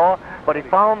to the jaw, but he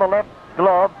found the left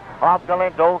glove of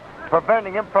Galento,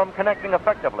 preventing him from connecting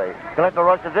effectively. Galento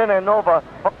rushes in, and Nova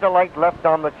hooked a light left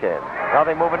on the chin. Now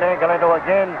they move in there. Galento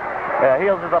again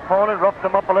heals his opponent, roughs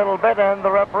him up a little bit, and the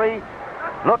referee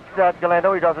looks at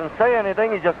Galento. He doesn't say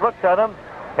anything. He just looks at him.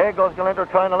 Here goes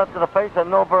Galento trying to left to the face and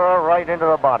Nova right into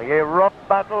the body. A rough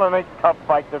battle and a tough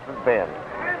fight this has been.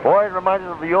 Boy, it reminds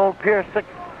us of the old Pier 6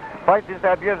 fight they used to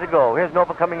have years ago. Here's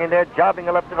Nova coming in there, jabbing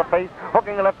a left to the face,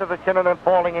 hooking a left to the chin, and then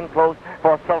falling in close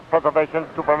for self-preservation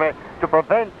to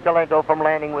prevent Galento from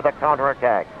landing with a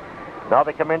counterattack. Now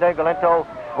they come in there. Galento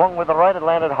swung with the right and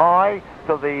landed high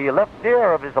to the left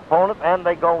ear of his opponent, and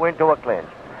they go into a clinch.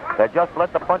 They just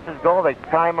let the punches go. They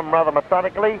time them rather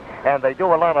methodically, and they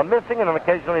do a lot of missing, and then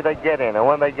occasionally they get in. And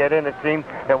when they get in, it seems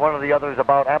that one or the other is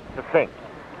about apt to sink.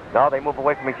 Now they move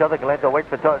away from each other. Galento waits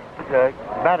for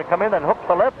man to come in and hooks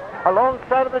the left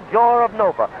alongside of the jaw of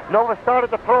Nova. Nova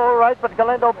started to throw a right, but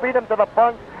Galento beat him to the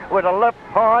punch with a left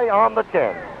high on the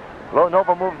chin.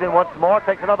 Nova moves in once more,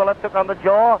 takes another left hook on the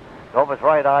jaw. Nova's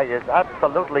right eye is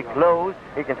absolutely closed.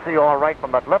 He can see all right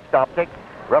from that left optic.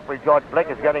 Referee George Blake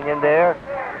is getting in there.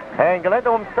 And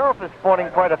Galento himself is sporting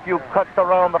quite a few cuts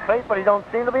around the face, but he don't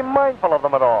seem to be mindful of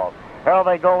them at all. Here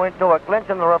they go into a clinch,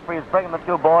 and the referee is bringing the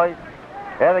two boys.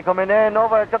 There they come in there.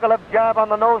 Nova took a left jab on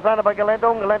the nose, landed by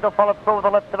Galento. Galento followed through with a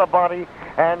left to the body,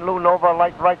 and Lou Nova a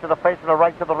light right to the face and a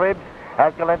right to the ribs.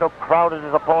 As Galento crowded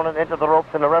his opponent into the ropes,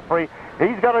 and the referee,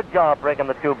 he's got a job breaking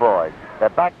the two boys. They're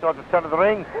back towards the center of the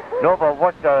ring. Nova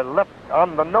worked a left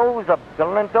on the nose of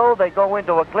Galento. They go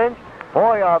into a clinch.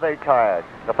 Boy, are they tired.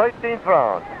 The 13th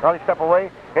round. Now they step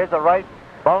away. Here's a right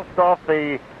bounced off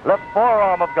the left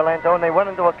forearm of Galento, and they went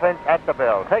into a clinch at the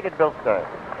bell. Take it, Bill Stern.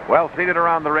 Well, seated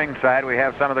around the ringside, we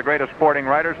have some of the greatest sporting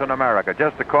writers in America.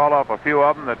 Just to call off a few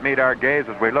of them that meet our gaze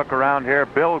as we look around here: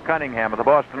 Bill Cunningham of the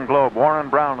Boston Globe, Warren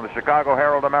Brown of the Chicago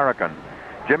Herald-American,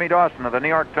 Jimmy Dawson of the New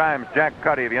York Times, Jack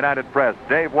Cuddy of United Press,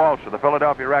 Dave Walsh of the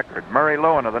Philadelphia Record, Murray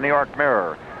Lewin of the New York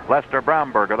Mirror, Lester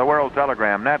Bromberg of the World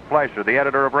Telegram, Nat Fleischer, the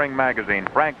editor of Ring Magazine,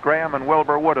 Frank Graham and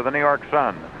Wilbur Wood of the New York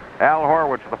Sun, Al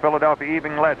Horwitz of the Philadelphia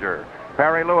Evening Ledger,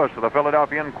 Perry Lewis of the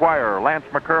Philadelphia Inquirer, Lance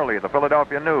McCurley of the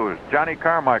Philadelphia News, Johnny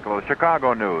Carmichael of the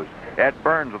Chicago News, Ed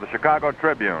Burns of the Chicago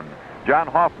Tribune, John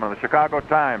Hoffman of the Chicago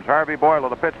Times, Harvey Boyle of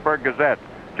the Pittsburgh Gazette,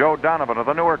 Joe Donovan of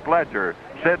the Newark Ledger,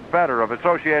 Sid Fetter of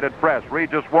Associated Press,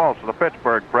 Regis Walsh of the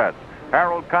Pittsburgh Press,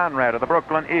 Harold Conrad of the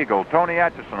Brooklyn Eagle, Tony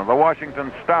Atchison of the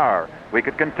Washington Star. We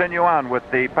could continue on with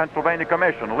the Pennsylvania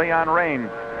Commission, Leon Rain,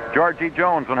 Georgie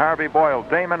Jones and Harvey Boyle,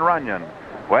 Damon Runyon,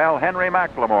 well, Henry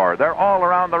McLemore. They're all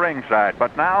around the ringside.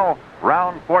 But now,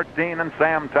 round 14 and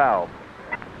Sam Taub.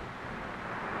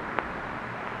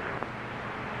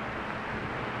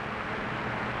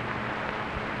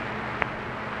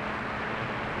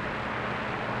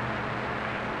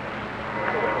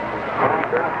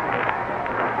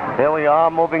 Here we are,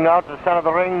 moving out to the center of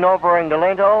the ring. Nova and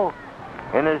Galento.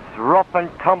 In this rough and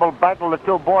tumble battle the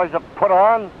two boys have put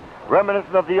on,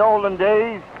 reminiscent of the olden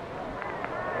days.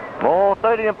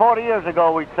 30 and 40 years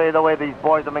ago, we'd say, the way these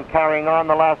boys have been carrying on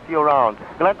the last few rounds.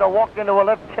 Galento walked into a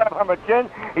left jab on the chin.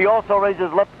 He also raised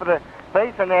his left to the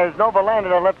face, and as Nova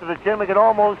landed a left to the chin, we could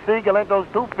almost see Galento's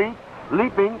 2 feet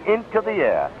leaping into the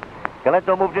air.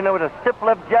 Galento moved in there with a stiff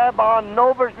left jab on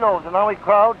Nova's nose, and now he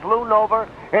crowds Lou Nova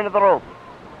into the ropes.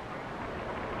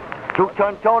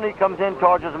 Two-Ton Tony comes in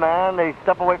towards his man. They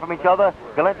step away from each other.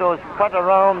 Galento is cut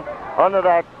around under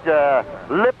that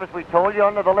lip, as we told you,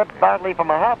 under the lip badly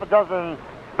from a half a dozen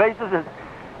spaces.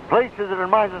 Places it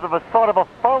reminds us of a sort of a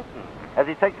fountain as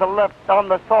he takes a left on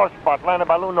the sore spot landed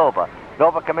by Lou Nova.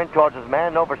 Nova come in towards his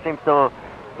man. Nova seems to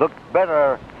look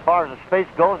better as far as his face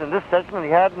goes in this session than he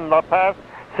had in the past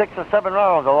 6 or 7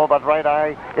 rounds, although that right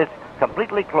eye is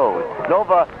completely closed.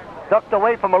 Nova ducked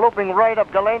away from a looping right of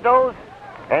Galento's,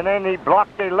 and then he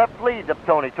blocked a left lead of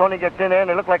Tony. Tony gets in there, and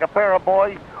they look like a pair of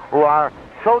boys who are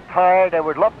so tired they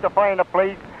would love to find a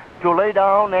place to lay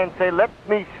down and say, let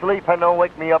me sleep and don't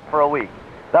wake me up for a week.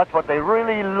 That's what they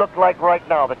really look like right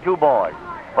now, the two boys.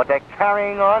 But they're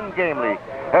carrying on gamely.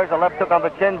 There's a left hook on the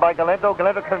chin by Galento.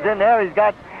 Galento comes in there. He's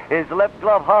got his left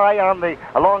glove high on the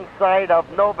alongside of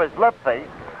Nova's left face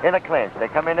in a clinch. They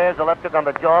come in there. There's a left hook on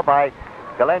the jaw by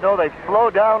Galento. They slow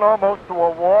down almost to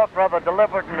a walk, rather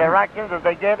deliberate in their actions as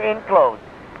they get in close.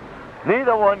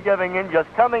 Neither one giving in,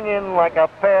 just coming in like a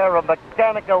pair of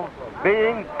mechanical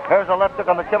beings. There's a left hook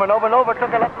on the chin of Nova. Nova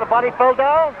took a left to the body, fell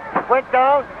down, went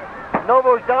down. Nova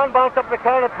was down, bounced up the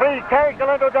count of 3. He carried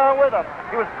Galento down with him.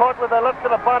 He was caught with a left to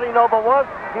the body, Nova was.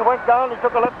 He went down, he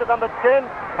took a left hook on the chin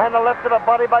and a left to the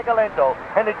body by Galento.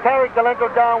 And he carried Galento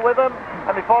down with him.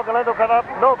 And before Galento got up,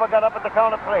 Nova got up at the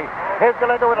count of 3. Here's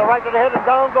Galento with a right to the head, and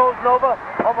down goes Nova,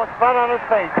 almost flat on his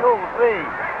face. 2,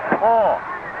 3, 4,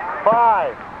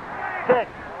 5, 6,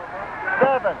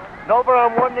 7. Nova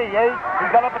on one knee, 8. He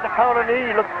got up at the counter knee.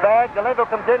 He looks bad. Galento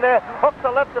comes in there, hooks the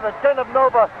left to the chin of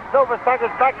Nova. Nova's back is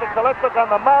back. Takes the left hook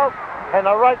on the mouth and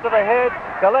the right to the head.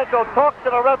 Galento talks to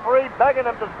the referee, begging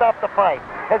him to stop the fight.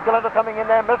 Here's Galento coming in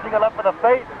there, missing a left to the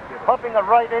face, pumping a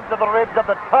right into the ribs of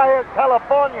the tired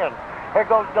Californian. Here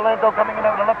goes Galento coming in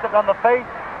there with a left hook on the face.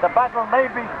 The battle may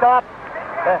be stopped.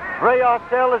 Ray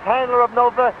Arcel, his handler of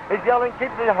Nova, is yelling,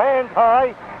 keep your hands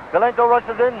high. Galento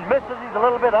rushes in, misses. He's a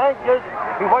little bit anxious.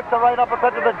 He works the right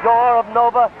uppercut to the jaw of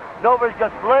Nova. Nova's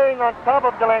just laying on top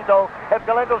of Galento. If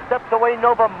Galento steps away,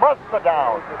 Nova must go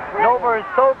down. Nova is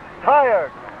so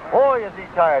tired. Boy, is he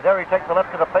tired. There he takes the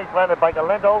left to the face, landed by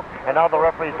Galento, and now the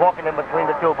referee's walking in between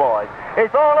the two boys.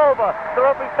 It's all over. The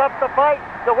referee stops the fight.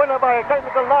 The winner by a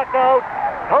technical knockout,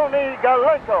 Tony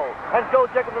Galento. And Joe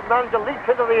Jacobs manager leaps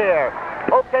into the air.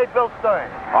 Okay, Bill Stern.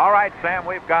 All right, Sam,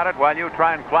 we've got it while you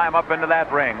try and climb up into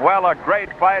that ring. Well, a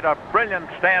great fight, a brilliant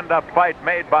stand-up fight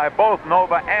made by both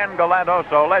Nova and Galento,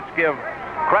 so let's give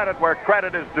credit where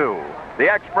credit is due.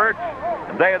 The experts,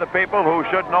 and they are the people who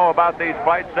should know about these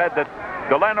fights, said that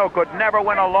Galento could never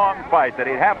win a long fight, that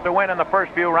he'd have to win in the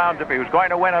first few rounds if he was going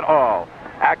to win at all.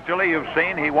 Actually, you've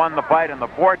seen he won the fight in the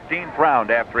 14th round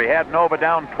after he had Nova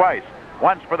down twice.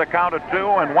 Once for the count of 2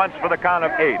 and once for the count of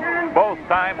 8. Both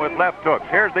time with left hooks.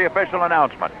 Here's the official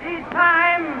announcement. The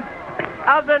time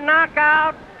of the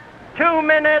knockout, 2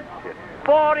 minutes,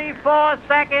 44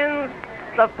 seconds,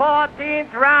 the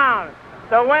 14th round.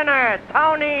 The winner,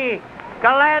 Tony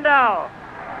Galento.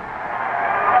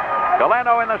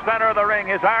 Galento in the center of the ring,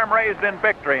 his arm raised in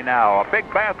victory now. A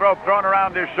big bathrobe thrown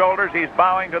around his shoulders. He's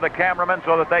bowing to the cameramen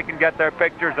so that they can get their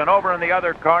pictures. And over in the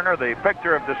other corner, the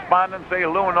picture of despondency,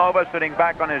 Lou Nova sitting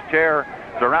back on his chair,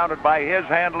 surrounded by his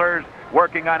handlers,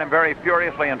 working on him very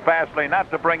furiously and fastly,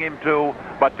 not to bring him to,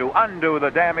 but to undo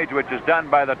the damage which is done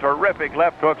by the terrific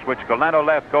left hooks which Galento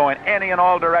left go in any and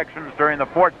all directions during the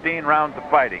 14 rounds of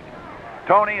fighting.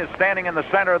 Tony is standing in the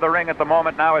center of the ring at the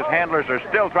moment now. His handlers are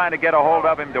still trying to get a hold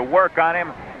of him, to work on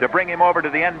him, to bring him over to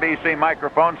the NBC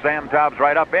microphone. Sam Taub's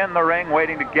right up in the ring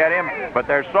waiting to get him. But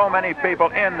there's so many people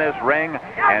in this ring,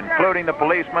 including the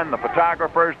policemen, the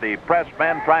photographers, the press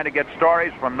men, trying to get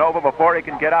stories from Nova before he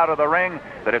can get out of the ring,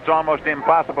 that it's almost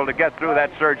impossible to get through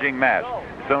that surging mass.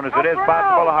 As soon as it is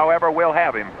possible, however, we'll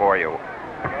have him for you.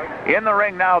 In the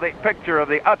ring now, the picture of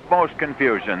the utmost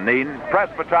confusion. The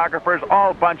press photographers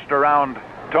all bunched around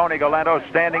Tony Galento,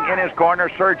 standing in his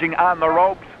corner, surging on the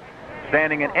ropes,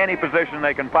 standing in any position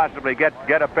they can possibly get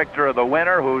a picture of the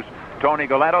winner, who's Tony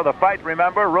Galento. The fight,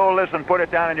 remember, rule this and put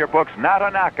it down in your books, not a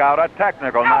knockout, a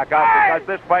technical knockout, because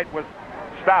this fight was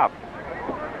stopped.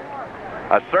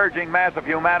 A surging mass of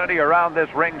humanity around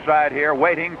this ringside here,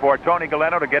 waiting for Tony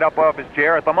Galento to get up off his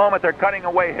chair. At the moment, they're cutting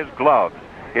away his gloves.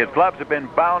 His gloves have been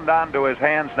bound onto his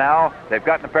hands now. They've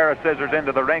gotten a pair of scissors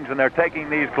into the rings, and they're taking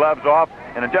these gloves off.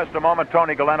 And in just a moment,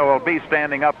 Tony Galento will be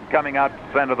standing up and coming out to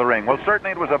the center of the ring. Well,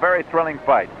 certainly it was a very thrilling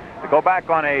fight. To go back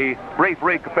on a brief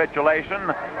recapitulation,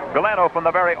 Galento, from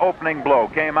the very opening blow,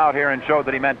 came out here and showed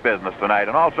that he meant business tonight.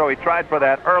 And also, he tried for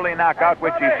that early knockout,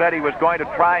 which he said he was going to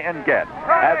try and get.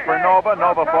 As for Nova,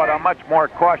 Nova fought a much more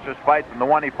cautious fight than the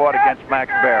one he fought against Max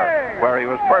Baer, where he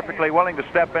was perfectly willing to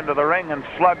step into the ring and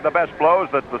slug the best blows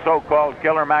that the so-called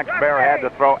killer Max Baer had to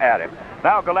throw at him.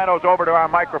 Now Galento's over to our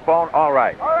microphone. All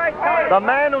right. The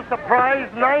man who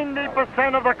surprised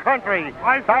 90% of the country.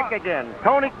 Back again,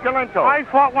 Tony Galento. I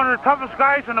fought one of the toughest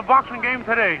guys in the boxing game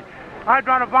today. I'd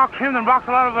rather box him than box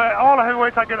a lot of all the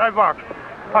heavyweights I boxed.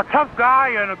 A tough guy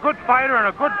and a good fighter and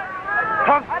a good,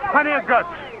 tough, plenty of guts.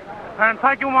 And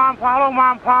thank you, Mom, hello,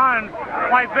 Mom, Pa, and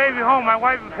my baby home. My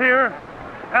wife is here.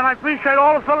 And I appreciate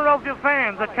all the Philadelphia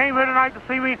fans that came here tonight to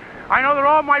see me. I know they're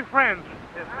all my friends.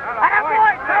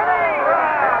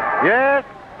 Yes,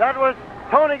 that was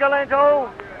Tony Galento.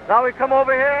 Now we come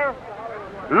over here.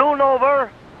 Lou Nova.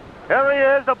 Here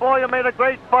he is, the boy who made a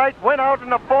great fight. Went out in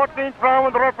the 14th round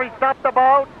when the referee stopped the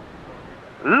bout.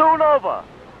 Lou Nova.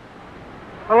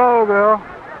 Hello, Bill.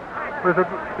 It was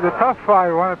a tough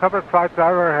fight, one of the toughest fights I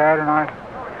ever had, and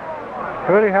I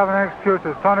really have an excuse.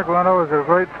 Tony Galento is a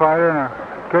great fighter and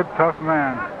a good, tough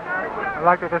man. I'd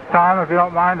like at this time, if you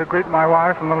don't mind, to greet my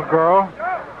wife and little girl.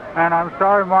 And I'm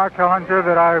sorry, Mark Hellinger,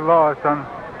 that I lost.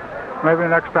 Maybe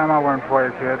next time I'll win for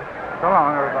you, kid. So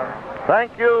long, everybody.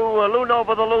 Thank you, Lou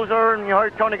Nova, the loser, and you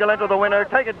heard Tony Galento, the winner.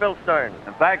 Take it, Bill Stern.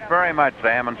 And thanks very much,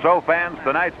 Sam. And so, fans,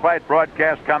 tonight's fight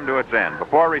broadcast come to its end.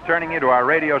 Before returning you to our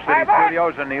Radio City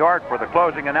studios in New York for the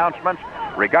closing announcements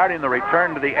regarding the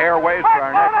return to the airways for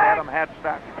our next Adam Hat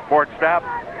Sports Stop,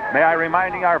 may I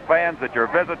reminding our fans that your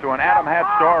visit to an Adam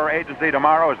Hat store or agency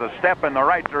tomorrow is a step in the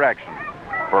right direction.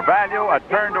 For value, a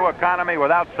turn to economy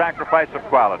without sacrifice of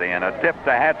quality, and a tip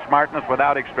to hat smartness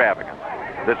without extravagance.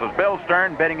 This is Bill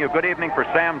Stern bidding you good evening for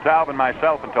Sam Taub and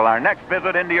myself until our next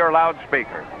visit into your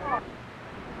loudspeaker.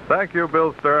 Thank you,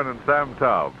 Bill Stern and Sam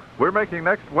Taub. We're making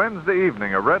next Wednesday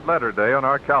evening a red letter day on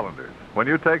our calendars when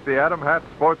you take the Adam Hat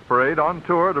Sports Parade on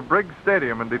tour to Briggs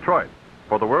Stadium in Detroit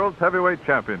for the World's Heavyweight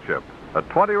Championship. A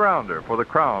 20-rounder for the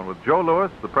crown with Joe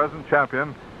Louis, the present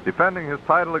champion, defending his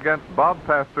title against Bob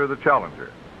Pastor, the challenger.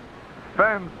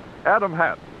 Fans, Adam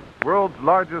Hats, world's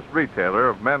largest retailer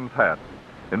of men's hats,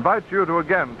 invites you to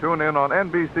again tune in on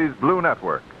NBC's Blue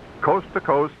Network, coast to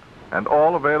coast, and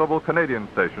all available Canadian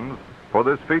stations for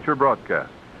this feature broadcast.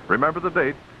 Remember the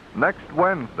date, next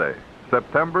Wednesday,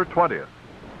 September 20th.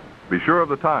 Be sure of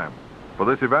the time, for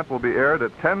this event will be aired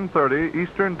at 10:30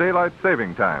 Eastern Daylight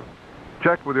Saving Time.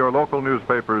 Check with your local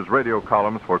newspaper's radio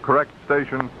columns for correct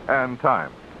station and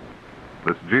time.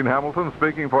 This is Gene Hamilton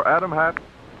speaking for Adam Hat.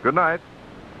 Good night.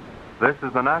 This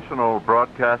is the National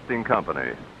Broadcasting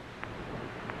Company.